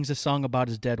 sings a song about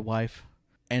his dead wife,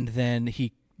 and then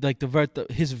he, like,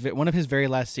 one of his very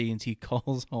last scenes, he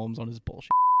calls Holmes on his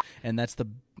bullshit. And that's the,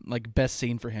 like, best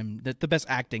scene for him, the best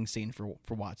acting scene for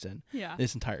Watson. Yeah.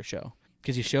 This entire show.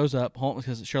 Because he shows up, Holmes,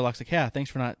 because Sherlock's like, yeah, thanks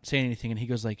for not saying anything, and he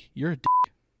goes like, you're a dick,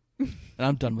 and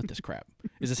I'm done with this crap,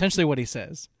 is essentially what he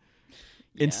says.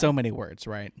 In so many words,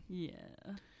 right? Yeah.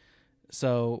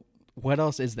 So what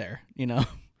else is there, you know?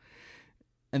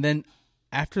 And then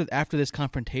after this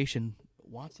confrontation,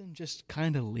 Watson just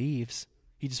kind of leaves.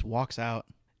 He just walks out.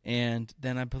 And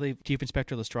then I believe Chief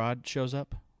Inspector Lestrade shows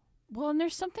up. Well, and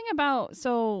there's something about,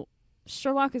 so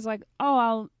Sherlock is like, oh,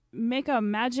 I'll make a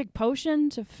magic potion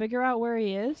to figure out where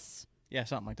he is. Yeah,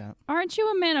 something like that. Aren't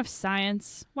you a man of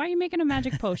science? Why are you making a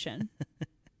magic potion?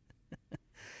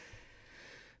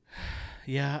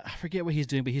 Yeah, I forget what he's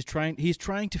doing, but he's trying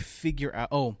to figure out.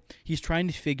 Oh, he's trying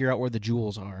to figure out where the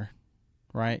jewels are,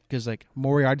 right? Because like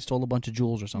Moriarty stole a bunch of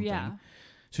jewels or something. Yeah.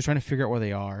 So he's trying to figure out where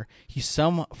they are.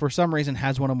 For some reason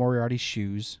has one of Moriarty's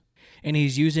shoes, and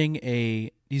he's doing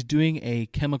a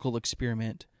chemical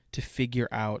experiment to figure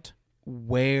out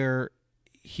where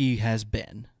he has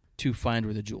been to find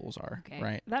where the jewels are. Okay.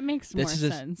 Right. That makes more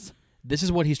sense. This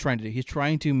is what he's trying to do. He's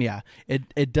trying to,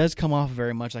 it does come off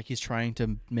very much like he's trying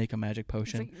to make a magic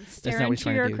potion. It's like stare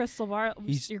into your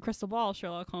crystal ball,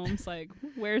 Sherlock Holmes. Like,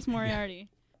 where's Moriarty?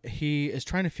 Yeah. He is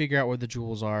trying to figure out where the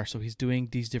jewels are, so he's doing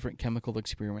these different chemical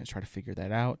experiments, try to figure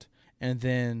that out. And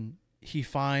then he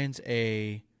finds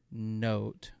a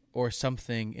note or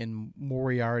something in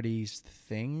Moriarty's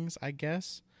things, I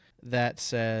guess, that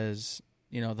says,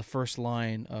 the first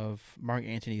line of Mark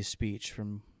Antony's speech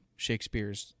from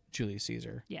Shakespeare's Julius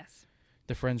Caesar. Yes.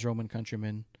 The friend's Roman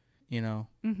countryman,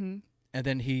 Mm-hmm. And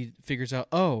then he figures out,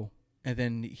 and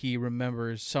then he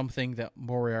remembers something that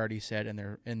Moriarty said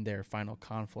in their final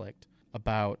conflict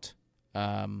about,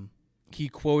 he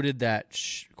quoted that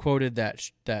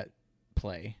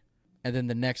play. And then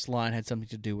the next line had something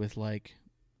to do with like,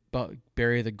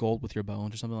 bury the gold with your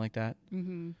bones or something like that.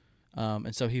 Mm-hmm.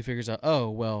 And so he figures out,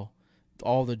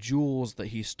 all the jewels that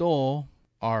he stole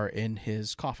are in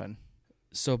his coffin.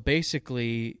 So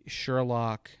basically,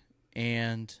 Sherlock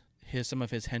and some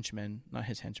of his henchmen, not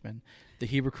his henchmen,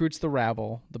 he recruits the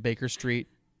rabble, the Baker Street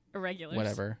regulars,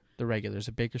 whatever, the regulars,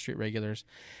 the Baker Street regulars,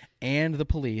 and the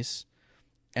police,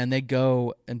 and they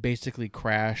go and basically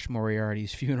crash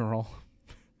Moriarty's funeral.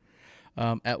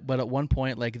 But at one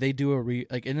point, like they do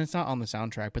and it's not on the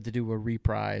soundtrack, but they do a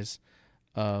reprise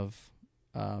of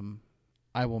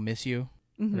 "I Will Miss You,"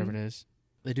 whatever it is.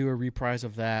 They do a reprise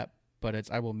of that. But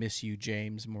it's "I Will Miss You,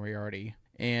 James Moriarty."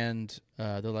 And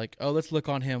they're like, let's look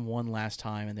on him one last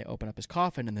time. And they open up his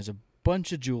coffin, and there's a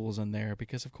bunch of jewels in there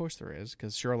because, of course, there is,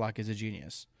 because Sherlock is a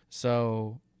genius.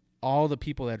 So all the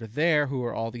people that are there, who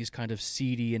are all these kind of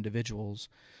seedy individuals,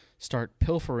 start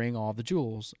pilfering all the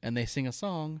jewels. And they sing a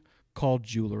song called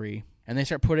Jewelry. And they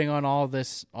start putting on all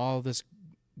this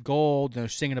gold. And they're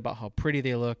singing about how pretty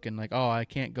they look and like, I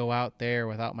can't go out there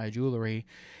without my jewelry.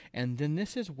 And then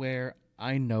this is where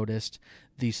I noticed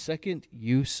the second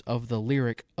use of the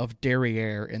lyric of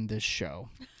derriere in this show.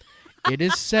 It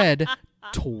is said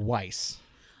twice.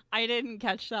 I didn't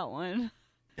catch that one.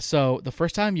 So the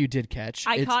first time you did catch,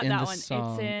 I caught that one.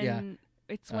 Song,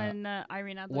 it's when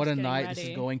Irene Adler's what a getting night ready. This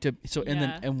is going to. So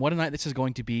and what a night this is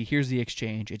going to be. Here's the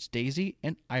exchange. It's Daisy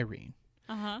and Irene.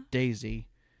 Daisy,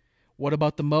 what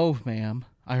about the mauve, ma'am?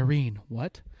 Irene,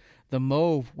 what? The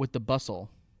mauve with the bustle.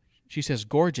 She says,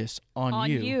 gorgeous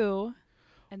on you.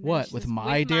 And what, with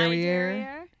my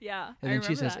derriere? Yeah. And then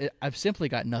she says, I've simply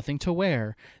got nothing to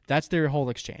wear. That's their whole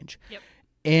exchange. Yep.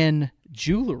 In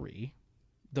Jewelry,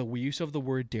 the use of the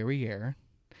word derriere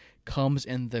comes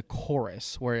in the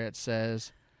chorus where it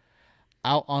says,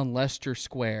 out on Leicester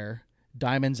Square,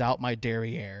 diamonds out my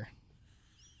derriere.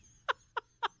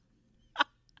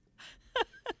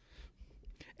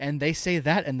 And they say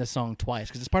that in the song twice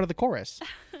because it's part of the chorus.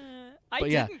 I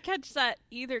didn't catch that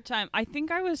either time. I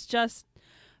think I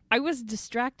was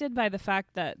distracted by the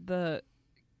fact that the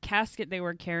casket they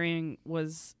were carrying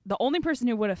was the only person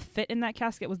who would have fit in that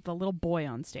casket was the little boy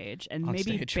on stage, and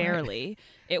maybe barely. Right?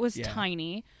 It was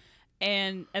tiny,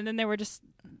 and then they were just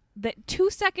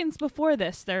 2 seconds before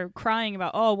this, they're crying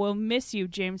about, we'll miss you,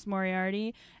 James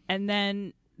Moriarty, and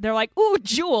then they're like, ooh,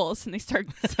 jewels, and they start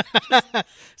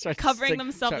covering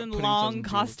themselves in long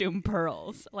costume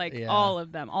pearls, all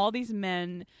of them, all these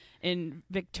men in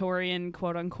Victorian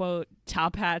quote-unquote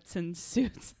top hats and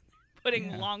suits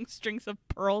putting long strings of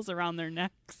pearls around their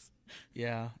necks.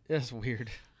 Yeah, it's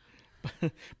weird.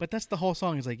 But that's the whole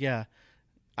song. Is like,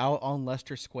 out on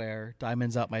Leicester Square,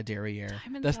 Diamonds Out My Derriere.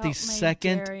 Diamonds That's Out the My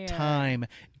second Derriere. time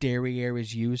derriere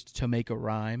is used to make a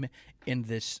rhyme in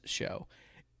this show.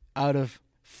 Out of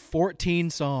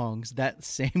 14 songs, that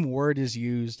same word is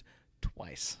used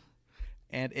twice.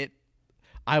 And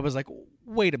I was like,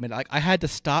 wait a minute. Like, I had to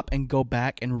stop and go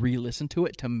back and re-listen to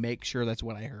it to make sure that's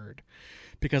what I heard.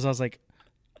 Because I was like,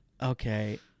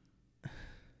 okay.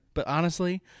 But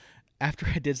honestly, after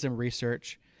I did some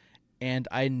research and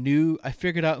I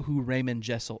figured out who Raymond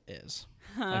Jessel is,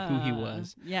 like who he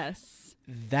was. Yes.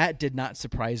 That did not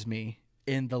surprise me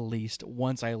in the least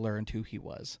once I learned who he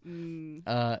was.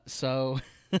 So,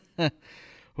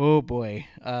 oh boy.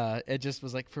 It just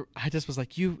was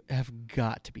like, you have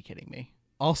got to be kidding me.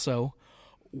 Also,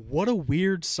 what a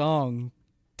weird song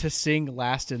to sing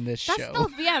last in this show.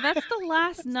 That's the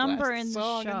last number in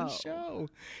the show.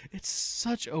 It's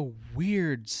such a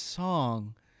weird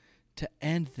song to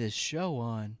end this show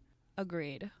on.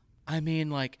 Agreed. I mean,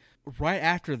 like, right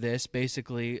after this,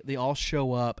 basically, they all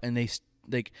show up and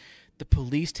the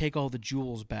police take all the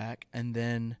jewels back, and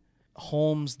then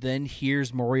Holmes then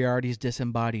hears Moriarty's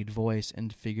disembodied voice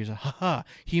and figures, haha,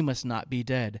 he must not be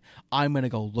dead. I'm going to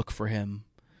go look for him.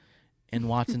 And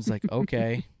Watson's like,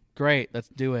 okay, great, let's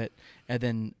do it. And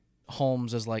then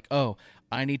Holmes is like, oh,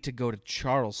 I need to go to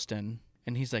Charleston.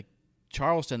 And he's like,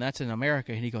 Charleston, that's in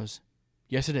America. And he goes,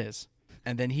 yes, it is.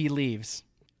 And then he leaves.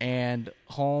 And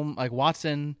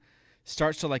Watson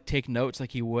starts to like take notes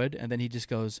like he would. And then he just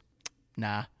goes,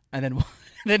 nah. And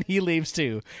then he leaves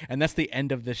too. And that's the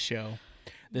end of this show.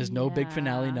 There's no big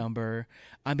finale number.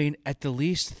 I mean, at the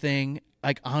least thing,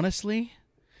 like, honestly,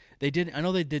 they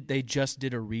just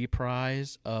did a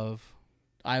reprise of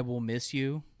I Will Miss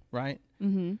You, right?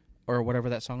 Mm-hmm. Or whatever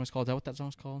that song was called. Is that what that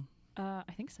song's called? I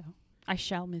think so. I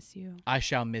Shall Miss You. I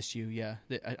Shall Miss You, yeah.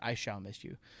 I Shall Miss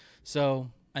You. So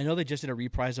I know they just did a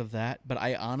reprise of that, but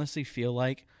I honestly feel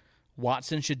like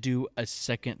Watson should do a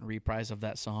second reprise of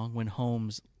that song when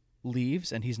Holmes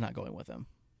leaves and he's not going with him.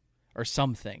 Or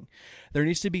something. There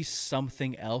needs to be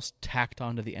something else tacked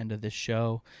onto the end of this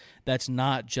show that's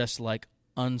not just like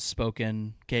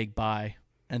unspoken gag bye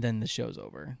and then the show's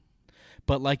over.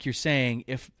 But like you're saying,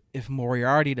 if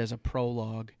Moriarty does a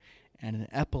prologue and an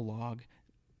epilogue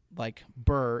like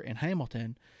Burr in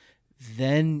Hamilton,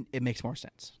 then it makes more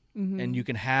sense. Mm-hmm. And you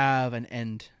can have an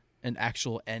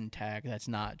actual end tag that's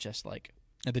not just like,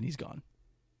 and then he's gone.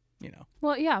 You know.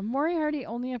 Well, yeah, Moriarty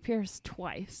only appears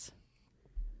twice.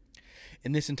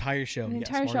 In this entire show, the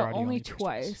entire show only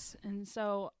twice. And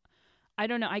so, I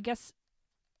don't know. I guess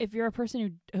if you're a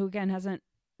person who again hasn't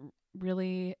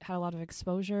really had a lot of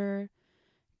exposure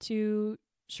to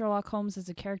Sherlock Holmes as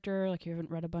a character, like you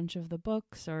haven't read a bunch of the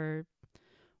books or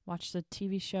watched the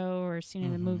TV show or seen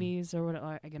any of the movies or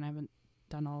whatever. Again, I haven't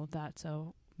done all of that,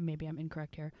 so maybe I'm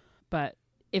incorrect here. But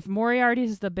if Moriarty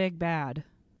is the big bad,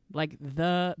 like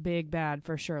the big bad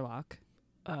for Sherlock,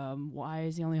 why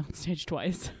is he only on stage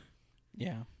twice?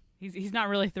 Yeah. He's not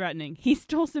really threatening. He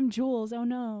stole some jewels. Oh,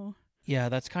 no. Yeah,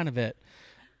 that's kind of it.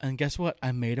 And guess what?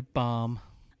 I made a bomb.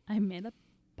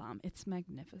 It's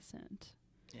magnificent.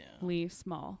 Yeah. Leave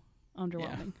small.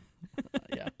 Underwhelming.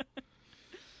 Yeah.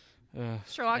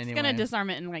 Sherlock's going to disarm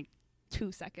it in like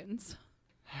 2 seconds.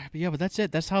 But that's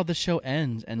it. That's how the show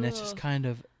ends. And it just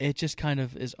kind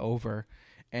of is over.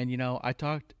 And, you know, I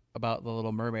talked about The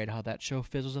Little Mermaid, how that show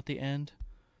fizzles at the end.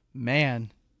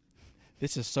 Man,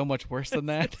 this is so much worse than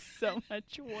that. So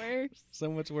much worse.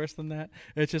 So much worse than that.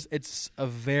 It's a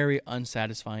very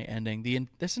unsatisfying ending.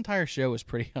 This entire show is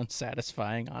pretty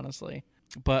unsatisfying, honestly.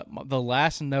 But the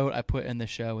last note I put in the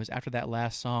show is after that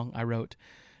last song, I wrote,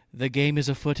 "The game is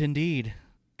afoot indeed,"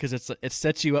 because it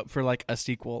sets you up for like a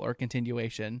sequel or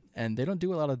continuation, and they don't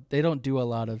do a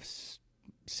lot of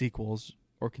sequels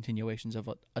or continuations of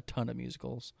a ton of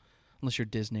musicals, unless you're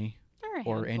Disney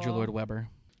or Andrew Lloyd Webber.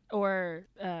 Or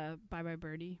Bye Bye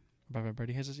Birdie. Bye Bye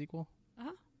Birdie has a sequel?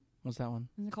 Uh-huh. What's that one?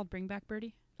 Isn't it called Bring Back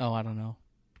Birdie? Oh, I don't know.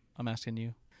 I'm asking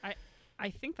you.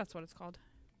 I think that's what it's called.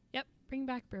 Yep, Bring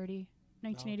Back Birdie,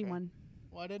 1981. Okay.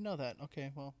 Well, I didn't know that.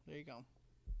 Okay, well, there you go.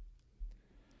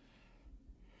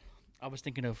 I was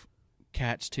thinking of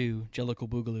Cats 2, Jellicle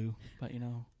Boogaloo, but you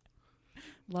know.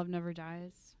 Love Never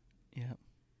Dies. Yeah.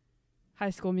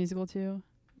 High School Musical 2.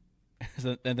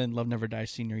 And then Love Never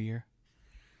Dies senior year.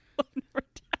 Love Never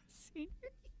Dies senior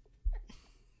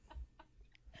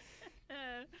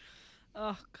year.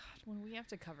 Oh, God. When we have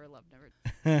to cover Love Never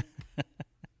Dies.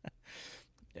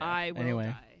 I will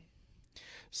die.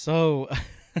 So,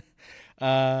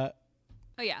 oh,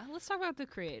 yeah. Let's talk about the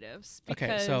creatives.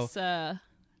 Because okay, so,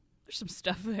 there's some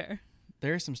stuff there.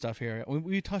 There's some stuff here.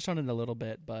 We touched on it a little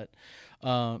bit, but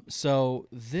so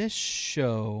this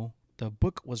show the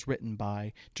book was written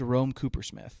by Jerome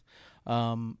Coopersmith.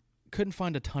 Couldn't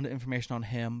find a ton of information on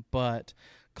him, but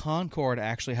Concord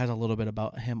actually has a little bit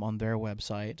about him on their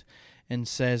website, and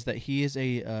says that he is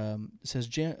Jerome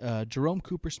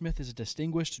Coopersmith is a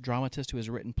distinguished dramatist who has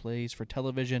written plays for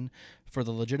television, for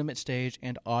the legitimate stage,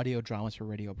 and audio dramas for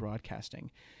radio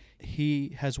broadcasting.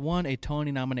 He has won a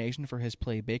Tony nomination for his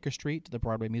play Baker Street, the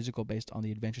Broadway musical based on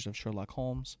the adventures of Sherlock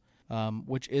Holmes,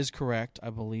 which is correct,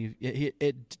 I believe.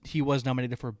 He was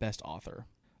nominated for Best Author,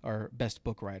 or Best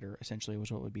Book Writer, essentially,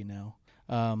 was what it would be now.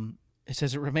 It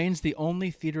says, it remains the only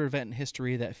theater event in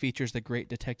history that features the great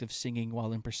detective singing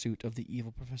while in pursuit of the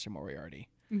evil Professor Moriarty.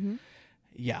 Mm-hmm.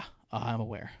 Yeah, I'm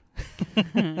aware.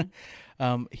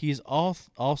 He's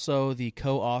also the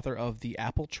co-author of The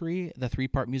Apple Tree, the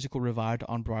 3-part musical revived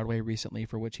on Broadway recently,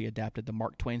 for which he adapted the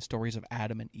Mark Twain stories of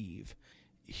Adam and Eve.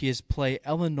 His play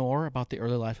Eleanor, about the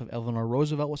early life of Eleanor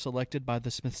Roosevelt, was selected by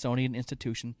the Smithsonian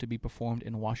Institution to be performed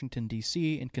in Washington,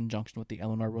 D.C. in conjunction with the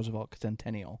Eleanor Roosevelt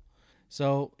Centennial.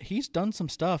 So he's done some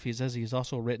stuff. He says he's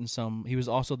also written some. He was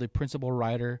also the principal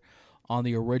writer on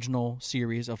the original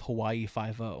series of Hawaii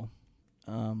Five-0.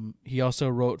 He also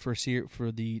wrote for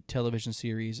the television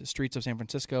series Streets of San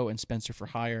Francisco and Spencer for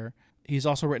Hire. He's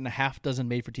also written a half dozen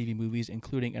made-for-TV movies,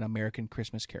 including An American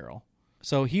Christmas Carol.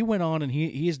 So he went on and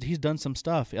he's done some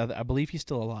stuff. I believe he's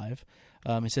still alive.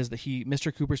 It says that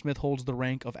Mr. Coopersmith holds the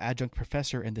rank of adjunct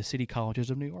professor in the City Colleges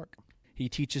of New York. He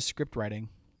teaches script writing.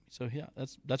 So yeah,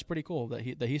 that's pretty cool that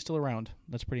he's still around.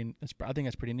 I think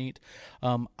that's pretty neat.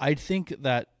 I think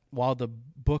that while the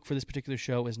book for this particular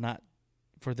show is not,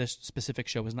 for this specific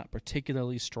show, is not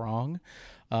particularly strong,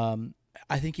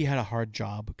 I think he had a hard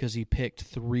job because he picked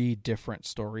 3 different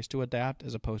stories to adapt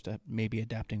as opposed to maybe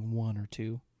adapting 1 or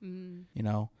 2. You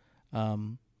know,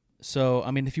 so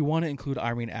I mean, if you want to include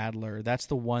Irene Adler, that's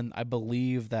the one I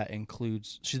believe that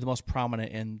includes. She's the most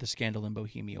prominent in the Scandal in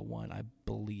Bohemia one, I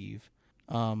believe.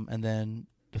 And then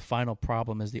the Final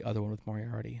Problem is the other one with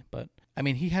Moriarty. But I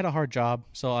mean, he had a hard job,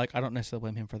 so like I don't necessarily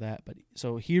blame him for that. But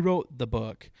so he wrote the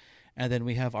book, and then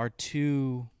we have our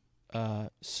 2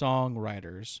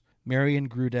 songwriters, Marion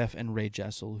Grudeff and Ray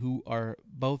Jessel, who are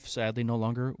both sadly no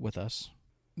longer with us.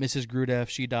 Mrs. Grudeff,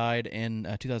 she died in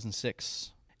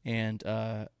 2006, and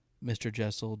Mr.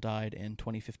 Jessel died in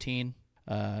 2015.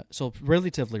 So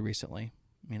relatively recently,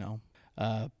 you know.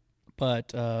 But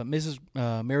Mrs.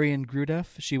 Marion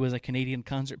Grudeff, she was a Canadian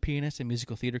concert pianist and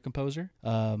musical theater composer.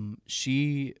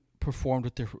 She performed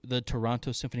with the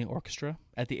Toronto Symphony Orchestra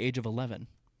at the age of 11,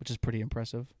 which is pretty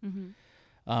impressive.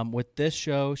 Mm-hmm. With this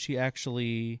show, she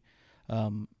actually,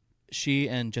 she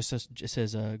and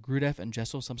Grudeff and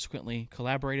Jessel subsequently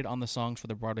collaborated on the songs for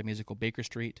the Broadway musical Baker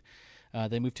Street.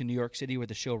 They moved to New York City, where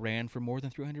the show ran for more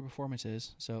than 300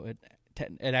 performances. So it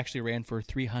actually ran for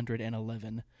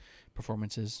 311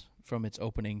 performances from its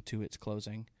opening to its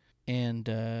closing. And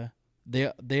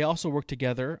they also worked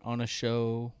together on a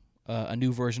show, a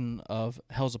new version of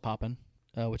Hellzapoppin',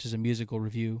 which is a musical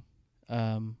review.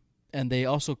 And they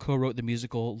also co-wrote the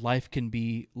musical Life Can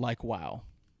Be Like Wow.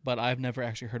 But I've never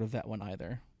actually heard of that one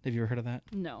either. Have you ever heard of that?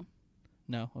 No.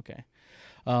 No? Okay.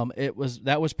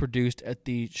 That was produced at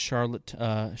the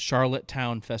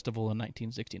Charlottetown Festival in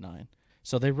 1969.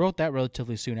 So they wrote that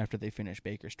relatively soon after they finished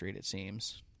Baker Street, it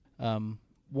seems.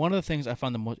 One of the things I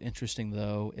found the most interesting,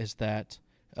 though, is that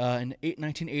in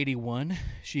 1981,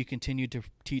 she continued to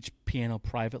teach piano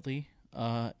privately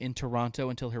in Toronto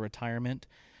until her retirement.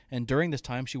 And during this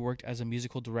time, she worked as a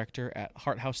musical director at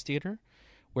Hart House Theatre,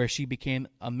 where she became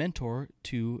a mentor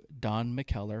to Don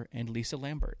McKellar and Lisa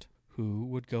Lambert, who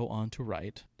would go on to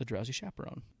write The Drowsy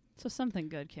Chaperone. So something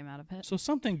good came out of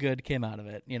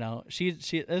it. You know, she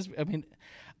is, I mean,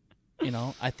 you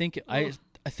know, I think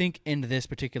in this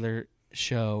particular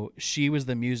show, she was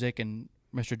the music and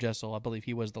Mr. Jessel, I believe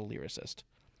he was the lyricist.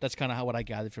 That's kind of what I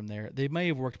gathered from there. They may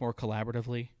have worked more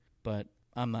collaboratively, but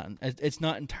it's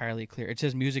not entirely clear. It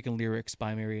says music and lyrics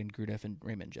by Marion Grudeff and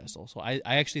Raymond Jessel. So I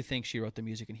actually think she wrote the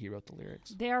music and he wrote the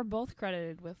lyrics. They are both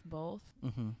credited with both.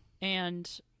 Mm-hmm. And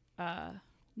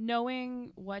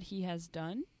knowing what he has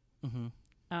done, mm-hmm.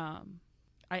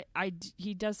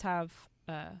 He does have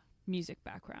a music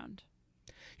background.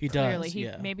 He Clearly, does,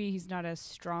 yeah. Maybe he's not as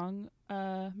strong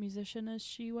a musician as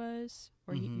she was,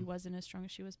 or mm-hmm. he wasn't as strong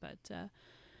as she was, but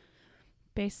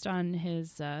based on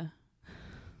his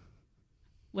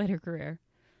later career.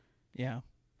 Yeah.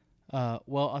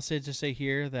 Well, I'll say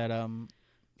here that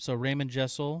so Raymond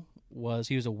Jessel was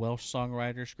a Welsh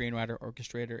songwriter, screenwriter,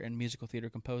 orchestrator, and musical theater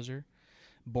composer.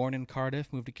 Born in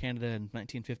Cardiff, moved to Canada in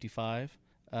 1955.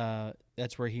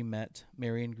 That's where he met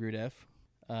Marion Grudeff.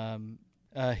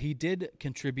 He did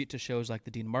contribute to shows like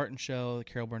the Dean Martin Show, the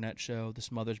Carol Burnett Show, the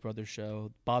Smothers Brothers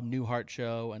Show, Bob Newhart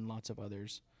Show, and lots of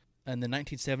others. In the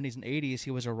 1970s and 80s,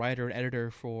 he was a writer and editor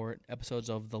for episodes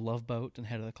of The Love Boat and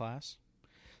Head of the Class.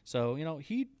 So,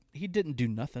 he didn't do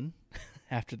nothing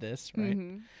after this, right?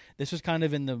 Mm-hmm. This was kind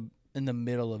of in the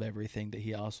middle of everything that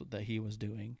he was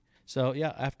doing. So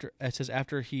yeah,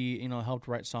 after he helped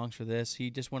write songs for this, he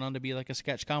just went on to be like a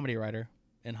sketch comedy writer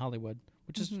in Hollywood,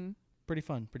 which is pretty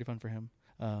fun for him.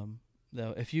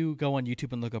 Though if you go on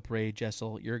YouTube and look up Ray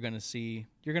Jessel, you're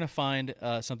gonna find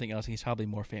something else he's probably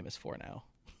more famous for now.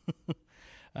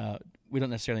 We don't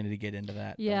necessarily need to get into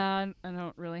that. Yeah, I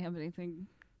don't really have anything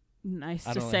nice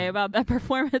to say about that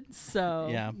performance. So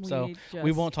yeah,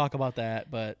 we won't talk about that.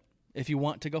 But if you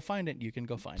want to go find it, you can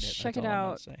go find it. Check it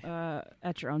out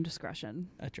at your own discretion.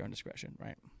 At your own discretion,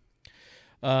 right?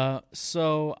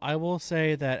 So I will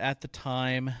say that at the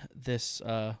time, this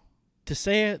to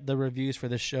say the reviews for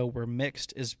this show were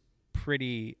mixed is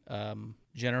pretty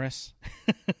generous.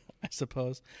 I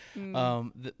suppose.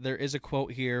 There is a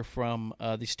quote here from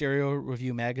the Stereo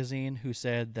Review magazine who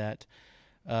said that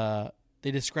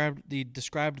they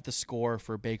described the score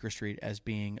for Baker Street as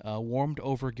being warmed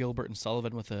over Gilbert and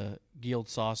Sullivan with a Guild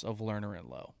sauce of Lerner and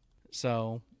Lowe.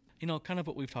 So, kind of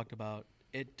what we've talked about,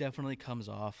 it definitely comes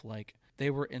off like they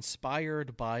were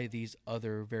inspired by these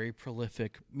other very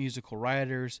prolific musical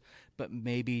writers, but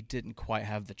maybe didn't quite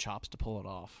have the chops to pull it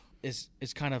off. Is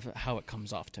kind of how it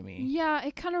comes off to me. Yeah,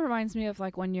 it kind of reminds me of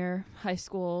like when you're high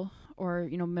school or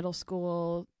middle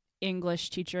school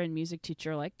English teacher and music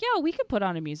teacher, like, yeah, we could put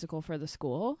on a musical for the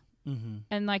school,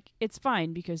 and like it's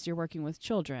fine because you're working with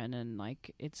children and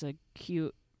like it's a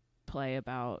cute play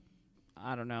about,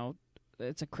 I don't know,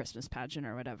 it's a Christmas pageant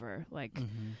or whatever. Like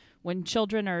when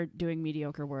children are doing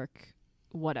mediocre work,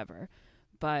 whatever.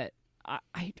 But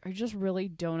I just really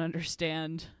don't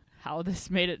understand how this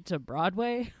made it to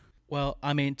Broadway. Well,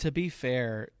 I mean, to be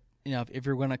fair, if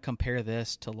you're going to compare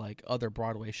this to like other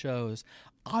Broadway shows,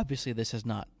 obviously this is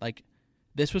not like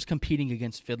this was competing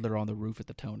against Fiddler on the Roof at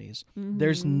the Tonys.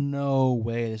 There's no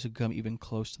way this would come even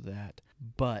close to that.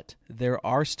 But there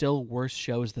are still worse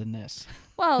shows than this.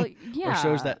 Well, yeah. Or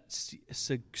shows that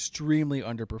extremely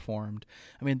underperformed.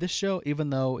 I mean, this show,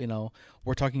 even though,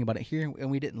 we're talking about it here and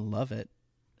we didn't love it,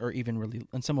 or even really,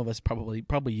 and some of us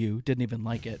probably you didn't even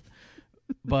like it,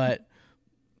 but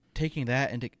taking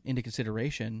that into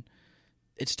consideration,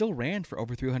 it still ran for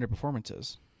over 300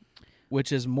 performances,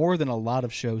 which is more than a lot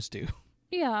of shows do.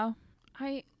 Yeah,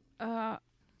 I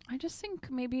just think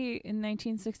maybe in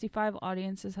 1965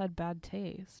 audiences had bad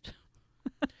taste.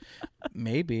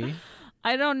 Maybe.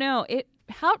 I don't know.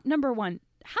 Number one,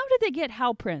 how did they get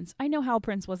Hal Prince? I know Hal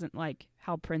Prince wasn't like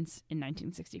Hal Prince in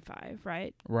 1965,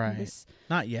 right? Right.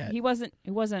 Not yet. It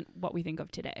wasn't what we think of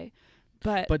today.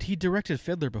 But he directed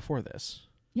Fiddler before this.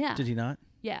 Yeah. Did he not?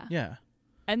 Yeah. Yeah.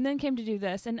 And then came to do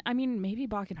this. And I mean, maybe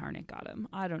Bach and Harnick got him.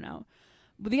 I don't know.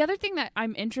 But the other thing that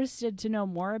I'm interested to know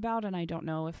more about, and I don't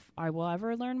know if I will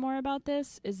ever learn more about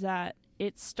this, is that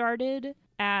it started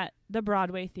at the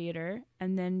Broadway Theater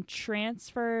and then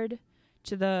transferred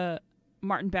to the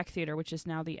Martin Beck Theater, which is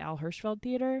now the Al Hirschfeld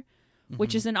Theater,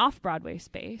 which is an off-Broadway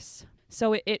space.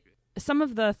 So it some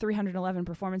of the 311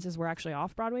 performances were actually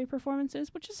off-Broadway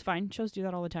performances, which is fine. Shows do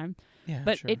that all the time. Yeah,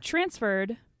 but sure. It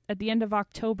transferred at the end of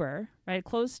October, right? It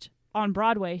closed on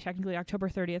Broadway, technically October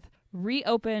 30th,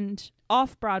 reopened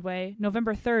off-Broadway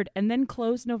November 3rd, and then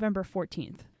closed November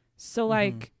 14th. So,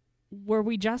 like, were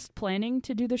we just planning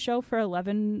to do the show for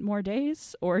 11 more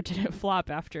days, or did it flop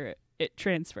after it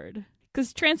transferred?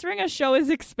 Because transferring a show is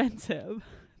expensive.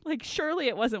 Like, surely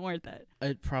it wasn't worth it.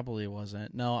 It probably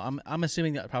wasn't. No, I'm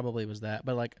assuming that probably was that.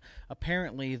 But, like,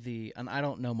 apparently and I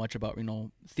don't know much about,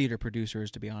 theater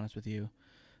producers, to be honest with you.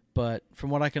 But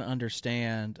from what I can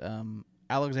understand,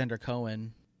 Alexander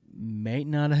Cohen may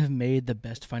not have made the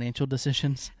best financial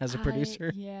decisions as a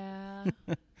producer. Yeah.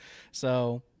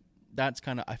 So I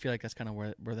feel like that's kind of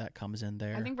where that comes in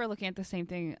there. I think we're looking at the same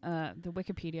thing. The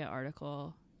Wikipedia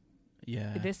article.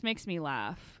 Yeah. This makes me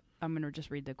laugh. I'm going to just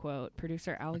read the quote.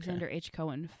 Producer Alexander H.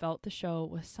 Cohen felt the show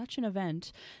was such an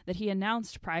event that he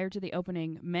announced prior to the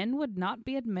opening, men would not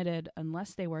be admitted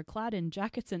unless they were clad in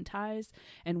jackets and ties,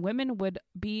 and women would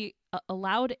be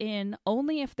allowed in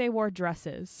only if they wore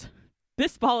dresses.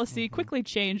 This policy quickly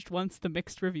changed once the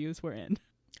mixed reviews were in.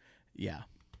 Yeah.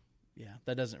 Yeah,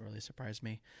 that doesn't really surprise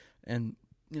me. And,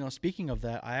 speaking of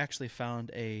that, I actually found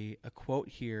a quote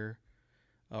here,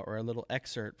 or a little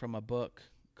excerpt from a book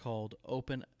called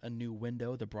Open a New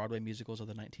Window, The Broadway Musicals of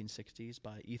the 1960s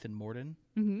by Ethan Morden.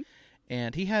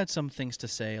 And he had some things to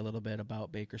say a little bit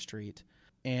about Baker Street.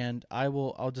 And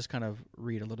I'll just kind of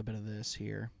read a little bit of this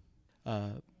here.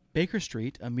 Baker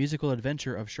Street, a musical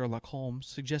adventure of Sherlock Holmes,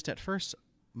 suggests at first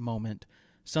moment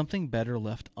something better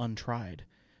left untried.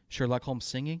 Sherlock Holmes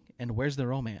singing, and where's the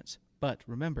romance? But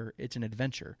remember, it's an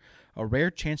adventure, a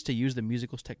rare chance to use the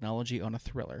musical's technology on a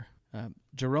thriller.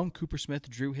 Jerome Coopersmith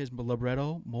drew his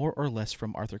libretto more or less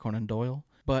from Arthur Conan Doyle,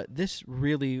 but this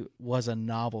really was a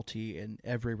novelty in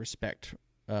every respect,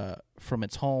 from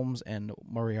its Holmes and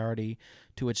Moriarty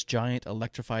to its giant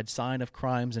electrified sign of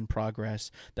crimes in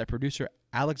progress that producer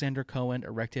Alexander Cohen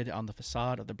erected on the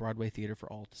facade of the Broadway Theater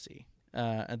for all to see.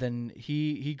 And then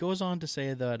he goes on to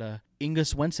say that Inga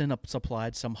Swenson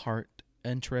supplied some heart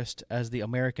interest as the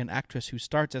American actress who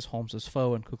starts as Holmes's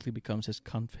foe and quickly becomes his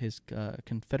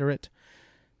confederate.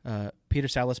 Peter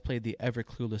Sallis played the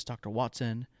ever-clueless Dr.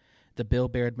 Watson. The Bill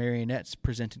Baird marionettes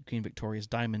presented Queen Victoria's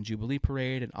Diamond Jubilee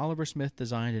Parade, and Oliver Smith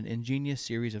designed an ingenious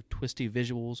series of twisty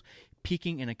visuals,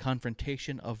 peaking in a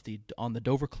confrontation on the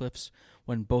Dover Cliffs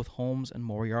when both Holmes and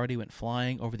Moriarty went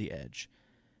flying over the edge.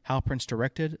 Hal Prince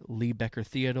directed, Lee Becker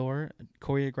Theodore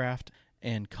choreographed,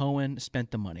 and Cohen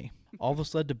spent the money. All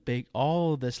this led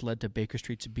to Baker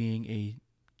Street's being a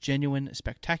genuine,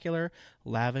 spectacular,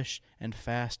 lavish, and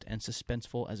fast and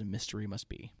suspenseful as a mystery must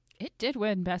be. It did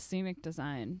win Best Scenic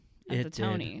Design at the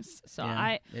Tonys. So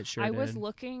yeah, I was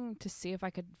looking to see if I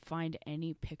could find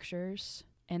any pictures,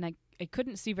 and I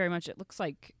couldn't see very much. It looks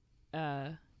like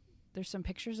there's some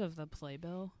pictures of the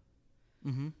playbill.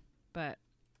 Mm-hmm. But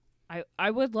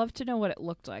I would love to know what it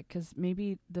looked like, because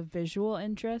maybe the visual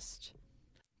interest...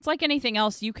 It's like anything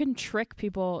else. You can trick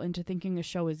people into thinking a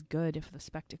show is good if the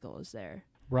spectacle is there.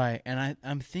 Right, and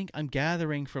I'm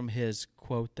gathering from his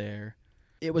quote there,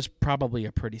 it was probably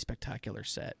a pretty spectacular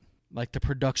set. Like, the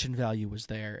production value was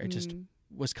there. It just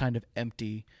was kind of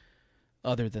empty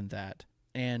other than that.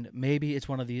 And maybe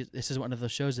this is one of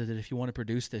those shows that if you want to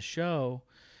produce this show,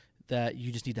 that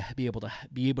you just need to be able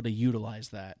to utilize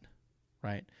that,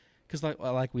 right? Because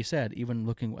like we said, even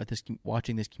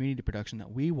watching this community production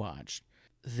that we watched,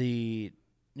 the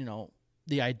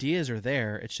ideas are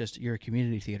there. It's just, you're a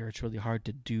community theater. It's really hard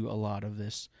to do a lot of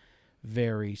this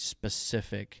very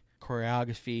specific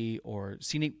choreography or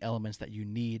scenic elements that you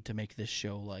need to make this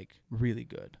show like really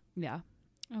good. Yeah.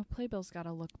 Oh, Playbill's got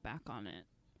to look back on it.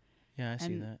 Yeah, I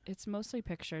see that. It's mostly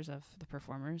pictures of the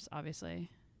performers,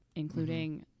 obviously,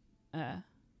 including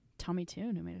Tommy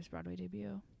Tune, who made his Broadway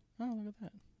debut. Oh, look at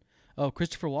that. Oh,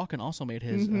 Christopher Walken also made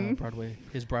his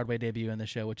Broadway debut in the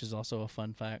show, which is also a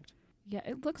fun fact. Yeah,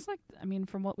 it looks like,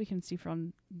 from what we can see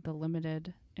from the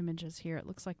limited images here, it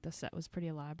looks like the set was pretty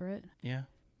elaborate. Yeah,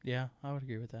 I would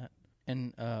agree with that.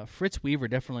 And Fritz Weaver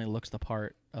definitely looks the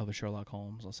part of a Sherlock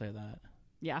Holmes, I'll say that.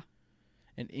 Yeah.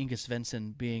 And Inga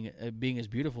Swenson, being as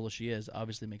beautiful as she is,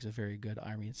 obviously makes a very good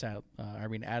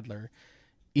Irene Adler,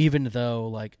 even though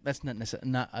like that's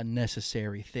not a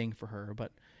necessary thing for her,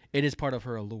 but it is part of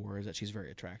her allure is that she's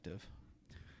very attractive.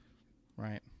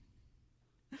 Right.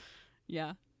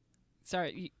 Yeah.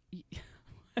 Sorry,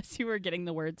 as you were getting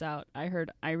the words out, I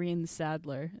heard Irene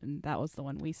Sadler, and that was the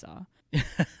one we saw.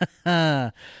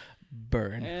 Burn.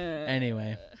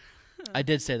 Anyway, I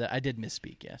did say that. I did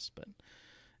misspeak, yes. But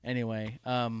anyway,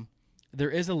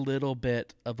 there is a little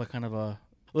bit of a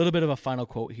final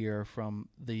quote here from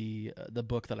the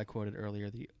book that I quoted earlier,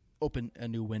 the Open a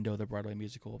New Window, the Broadway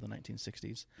musical of the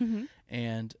 1960s. Mm-hmm.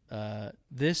 And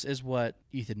this is what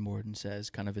Ethan Mordden says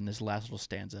kind of in this last little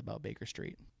stanza about Baker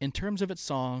Street. In terms of its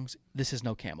songs, this is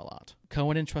no Camelot.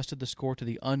 Cohen entrusted the score to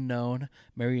the unknown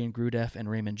Marian Grudeff and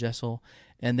Raymond Jessel,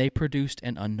 and they produced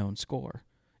an unknown score.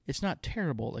 It's not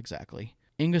terrible, exactly.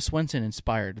 Inga Swenson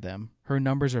inspired them. Her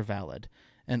numbers are valid.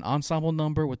 An ensemble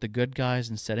number with the good guys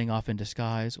and setting off in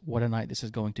disguise, What a Night This Is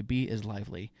Going to Be, is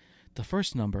lively. The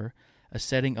first number, a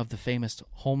setting of the famous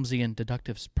Holmesian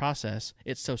deductive process,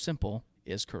 It's So Simple,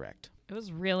 is correct. It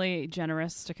was really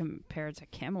generous to compare to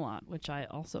Camelot, which I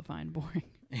also find boring.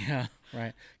 Yeah,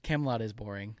 right. Camelot is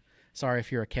boring. Sorry if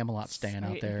you're a Camelot stan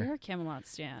out there. If you're a Camelot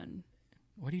stan,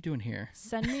 what are you doing here?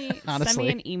 Send me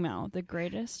an email,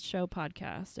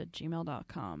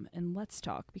 thegreatestshowpodcast@gmail.com, and let's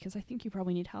talk, because I think you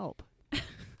probably need help.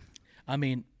 I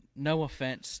mean, no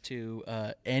offense to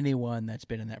anyone that's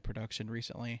been in that production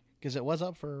recently, because it was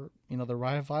up for, the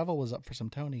revival was up for some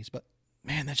Tonys, but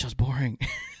man, that show's boring.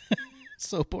 It's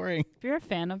so boring. If you're a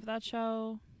fan of that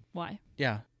show, why?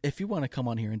 Yeah. If you want to come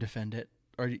on here and defend it,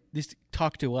 or at least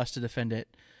talk to us to defend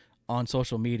it on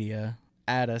social media,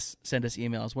 add us, send us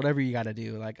emails, whatever you got to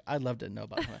do. Like, I'd love to know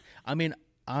about it. I mean,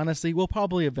 honestly, we'll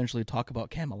probably eventually talk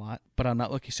about Camelot, but I'm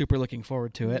not super looking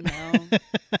forward to it. No.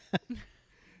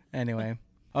 Anyway.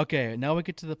 Okay, now we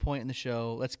get to the point in the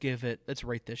show. Let's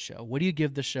rate this show. What do you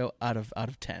give the show out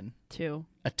of 10? 2.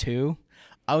 A 2?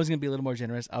 I was gonna be a little more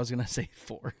generous. I was gonna say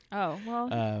 4. Oh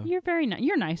well,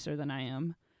 you're nicer than I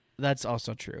am. That's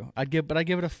also true. I give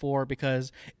it a 4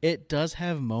 because it does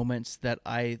have moments that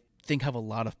I think have a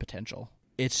lot of potential.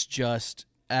 It's just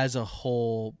as a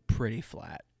whole pretty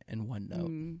flat in one note.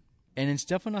 And it's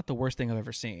definitely not the worst thing I've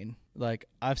ever seen. Like,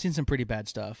 I've seen some pretty bad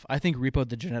stuff. I think Repo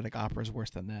the Genetic Opera is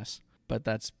worse than this, but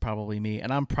that's probably me,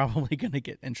 and I'm probably going to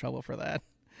get in trouble for that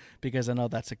because I know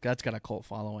that's got a cult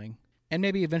following. And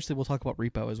maybe eventually we'll talk about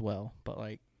Repo as well. But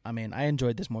like, I mean, I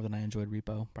enjoyed this more than I enjoyed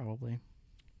Repo, probably.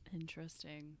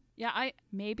 Interesting. Yeah,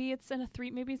 maybe it's in a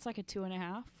 3, maybe it's like a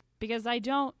 2.5 because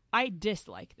I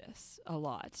dislike this a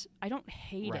lot. I don't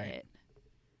hate it.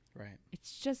 Right.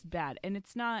 It's just bad, and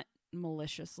it's not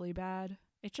maliciously bad.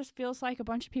 It just feels like a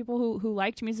bunch of people who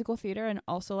liked musical theater and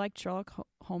also liked Sherlock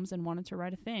Holmes and wanted to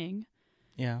write a thing.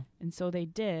 Yeah. And so they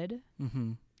did.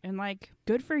 Mm-hmm. And like,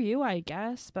 good for you, I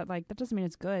guess, but like that doesn't mean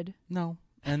it's good. No,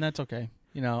 and that's okay.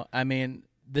 You know, I mean,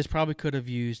 this probably could have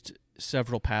used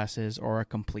several passes or a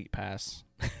complete pass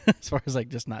as far as like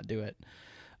just not do it.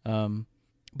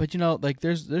 But you know, like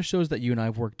there's shows that you and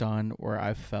I've worked on where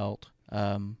I've felt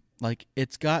like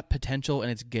it's got potential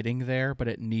and it's getting there, but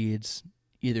it needs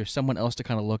either someone else to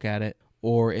kind of look at it,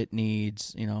 or it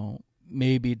needs, you know,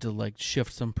 maybe to like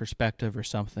shift some perspective or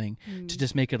something to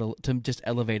just make it to just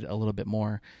elevate it a little bit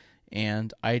more.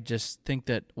 And I just think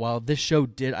that while this show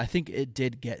I think it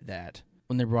did get that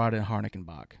when they brought in Harnick and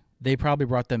Bach. They probably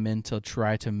brought them in to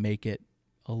try to make it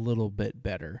a little bit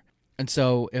better. And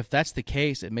so if that's the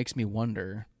case, it makes me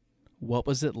wonder, what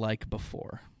was it like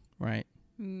before, right?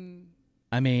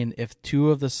 I mean, if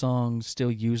 2 of the songs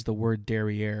still use the word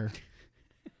derriere,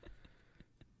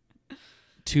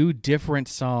 2 different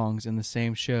songs in the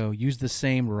same show use the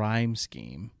same rhyme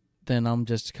scheme, then I'm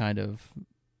just kind of...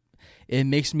 It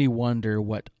makes me wonder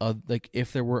what, like,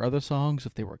 if there were other songs,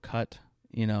 if they were cut,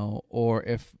 you know, or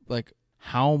if, like,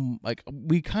 how, like,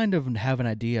 we kind of have an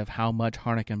idea of how much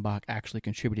Harnick and Bach actually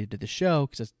contributed to the show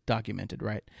because it's documented,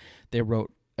 right? They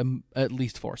wrote at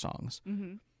least 4 songs.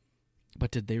 Mm-hmm. But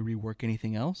did they rework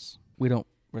anything else? We don't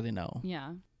really know.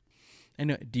 Yeah.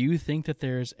 And do you think that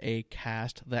there's a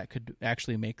cast that could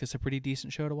actually make this a pretty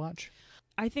decent show to watch?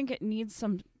 I think it needs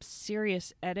some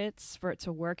serious edits for it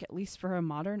to work, at least for a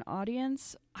modern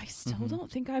audience. I still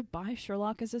don't think I buy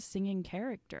Sherlock as a singing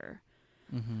character.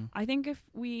 Mm-hmm. I think if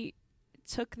we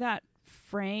took that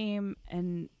frame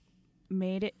and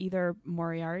made it either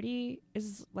Moriarty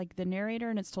is like the narrator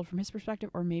and it's told from his perspective,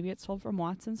 or maybe it's told from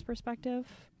Watson's perspective,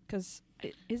 because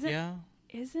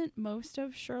isn't most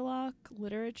of Sherlock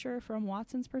literature from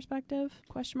Watson's perspective?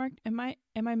 Question mark. Am I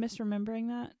misremembering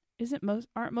that?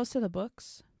 Aren't most of the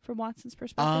books from Watson's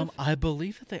perspective? I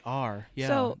believe that they are. Yeah,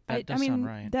 so that does sound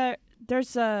right.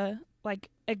 There's a like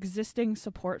existing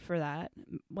support for that.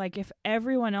 Like if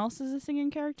everyone else is a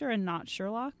singing character and not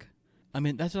Sherlock. I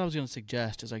mean, that's what I was going to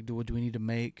suggest. Is like, do we need to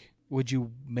make? Would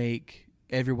you make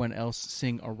everyone else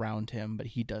sing around him, but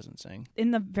he doesn't sing in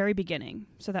the very beginning?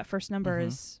 So that first number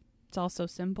it's all so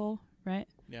simple, right?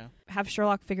 Yeah. Have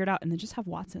Sherlock figured out, and then just have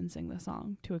Watson sing the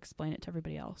song to explain it to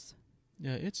everybody else.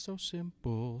 Yeah, it's so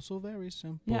simple, so very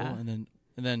simple. Yeah. And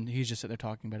then he's just sitting there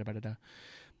talking about it.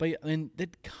 But yeah, I mean,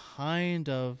 it kind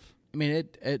of... I mean,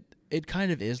 it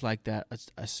kind of is like that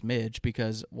a smidge,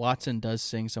 because Watson does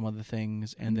sing some of the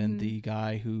things, and then the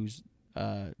guy who's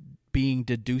being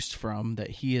deduced from that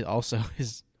he also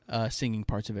is singing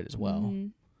parts of it as well. Mm-hmm.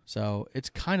 So it's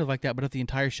kind of like that. But if the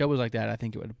entire show was like that, I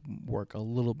think it would work a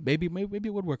little... Maybe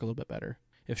it would work a little bit better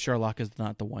if Sherlock is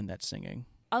not the one that's singing.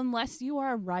 Unless you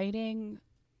are writing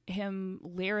him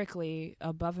lyrically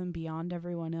above and beyond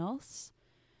everyone else.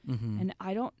 Mm-hmm. And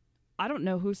I don't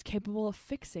know who's capable of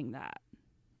fixing that.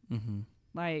 Mm-hmm.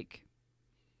 Like,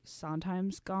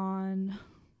 Sondheim's gone.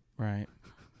 Right.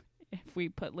 If we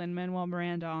put Lin-Manuel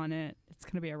Miranda on it, it's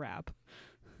going to be a wrap.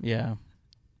 Yeah.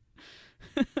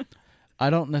 I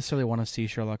don't necessarily want to see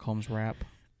Sherlock Holmes rap.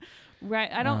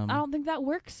 Right. I don't think that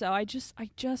works, so I just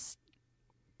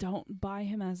don't buy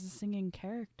him as a singing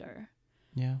character.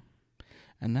 Yeah.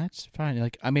 And that's fine.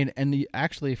 Like, I mean, and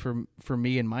actually for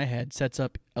me in my head sets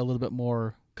up a little bit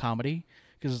more comedy,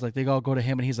 because it's like they all go to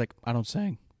him and he's like, I don't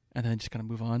sing, and then just kind of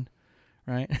move on,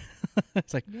 right?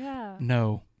 It's like, yeah,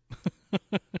 no.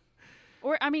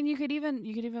 Or I mean, you could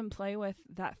even play with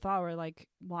that thought where like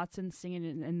Watson singing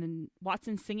and then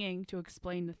Watson singing to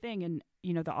explain the thing, and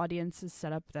you know the audience is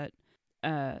set up that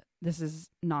this is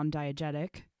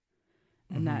non-diegetic,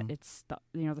 and that it's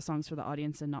the songs for the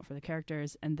audience and not for the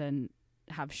characters, and then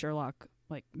have Sherlock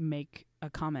like make a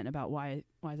comment about why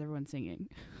is everyone singing?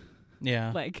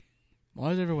 Yeah. Like, why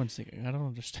is everyone singing? I don't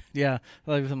understand. Yeah.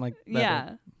 Like, I'm like,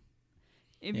 yeah.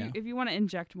 if you want to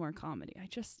inject more comedy. I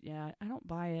don't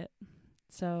buy it.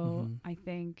 So I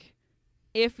think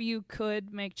if you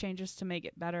could make changes to make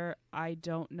it better, I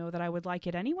don't know that I would like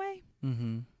it anyway. I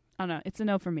don't know. It's a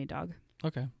no for me, dog.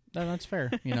 Okay. That's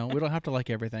fair. We don't have to like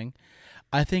everything.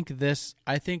 I think,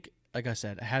 like I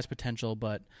said, it has potential,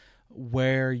 but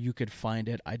where you could find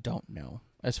it, I don't know.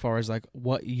 As far as like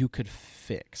what you could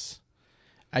fix,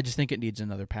 I just think it needs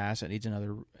another pass. It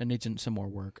needs some more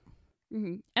work.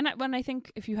 And I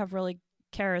think if you have really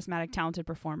charismatic, talented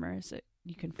performers,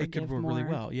 you can forgive it could work more. really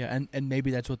well. Yeah, and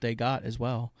maybe that's what they got as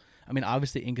well. I mean,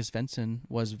 obviously Inga Swenson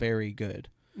was very good.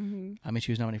 I mean,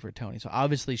 she was nominated for a Tony, so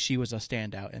obviously she was a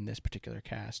standout in this particular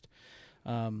cast.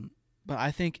 But I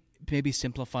think maybe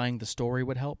simplifying the story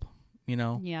would help.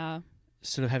 Yeah.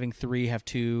 Instead of having 3, have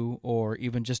 2, or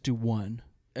even just do 1.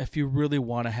 If you really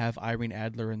want to have Irene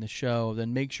Adler in the show,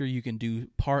 then make sure you can do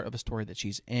part of a story that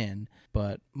she's in,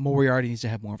 but Moriarty needs to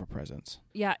have more of a presence.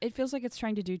 Yeah, it feels like it's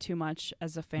trying to do too much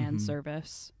as a fan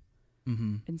service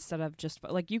instead of just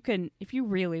like you can, if you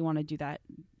really want to do that,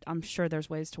 I'm sure there's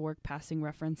ways to work passing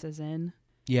references in.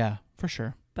 Yeah, for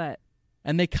sure.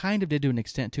 And they kind of did to an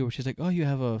extent too, where she's like, "Oh, you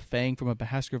have a fang from a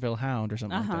Baskerville hound" or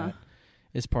something like that.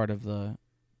 Is part of the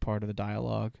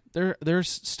dialogue. There's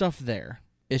stuff there.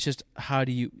 It's just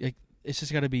it's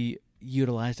just got to be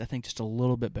utilized, I think, just a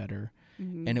little bit better,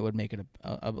 and it would make it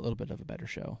a little bit of a better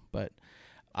show. But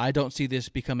I don't see this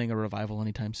becoming a revival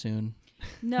anytime soon.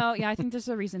 No, yeah, I think there's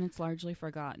a reason it's largely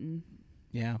forgotten.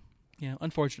 Yeah,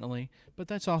 unfortunately. But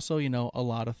that's also, a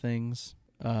lot of things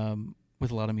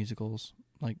with a lot of musicals.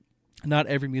 Like, not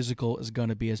every musical is going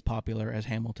to be as popular as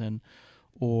Hamilton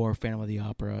or Phantom of the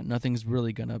Opera. Nothing's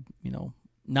really going to,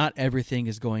 not everything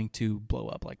is going to blow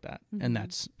up like that, and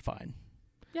that's fine.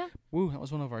 Yeah. Woo, that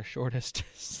was one of our shortest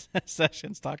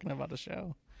sessions talking about the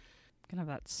show. I can have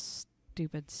that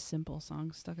stupid Simple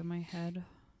song stuck in my head.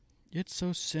 It's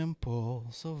so simple,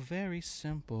 so very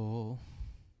simple.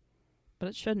 But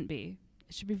it shouldn't be.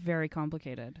 It should be very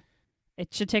complicated.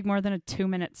 It should take more than a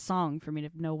 2-minute song for me to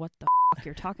know what the fuck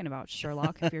you're talking about,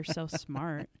 Sherlock, if you're so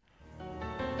smart.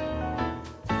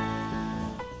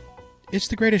 It's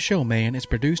The Greatest Show, Man is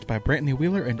produced by Brantley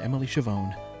Wheeler and Emily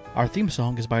Chavone. Our theme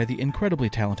song is by the incredibly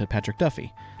talented Patrick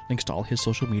Duffy. Links to all his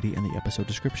social media in the episode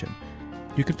description.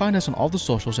 You can find us on all the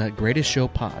socials at Greatest Show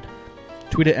Pod.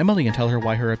 Tweet at Emily and tell her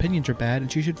why her opinions are bad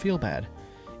and she should feel bad.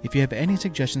 If you have any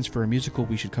suggestions for a musical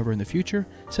we should cover in the future,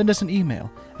 send us an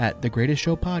email at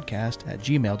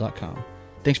thegreatestshowpodcast@gmail.com.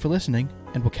 Thanks for listening,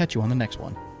 and we'll catch you on the next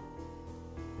one.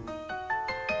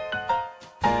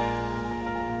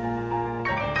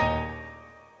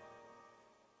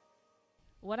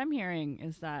 What I'm hearing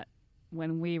is that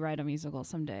when we write a musical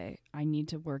someday, I need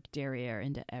to work derriere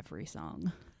into every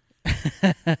song.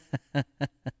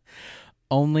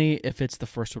 Only if it's the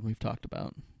first one we've talked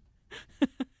about.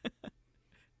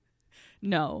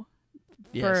 No.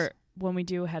 Yes. For when we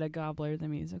do Hedda Gobbler, the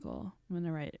musical, I'm going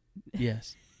to write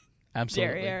Yes.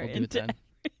 Absolutely. derriere We'll do it then.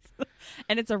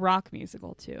 And it's a rock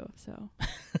musical, too, so...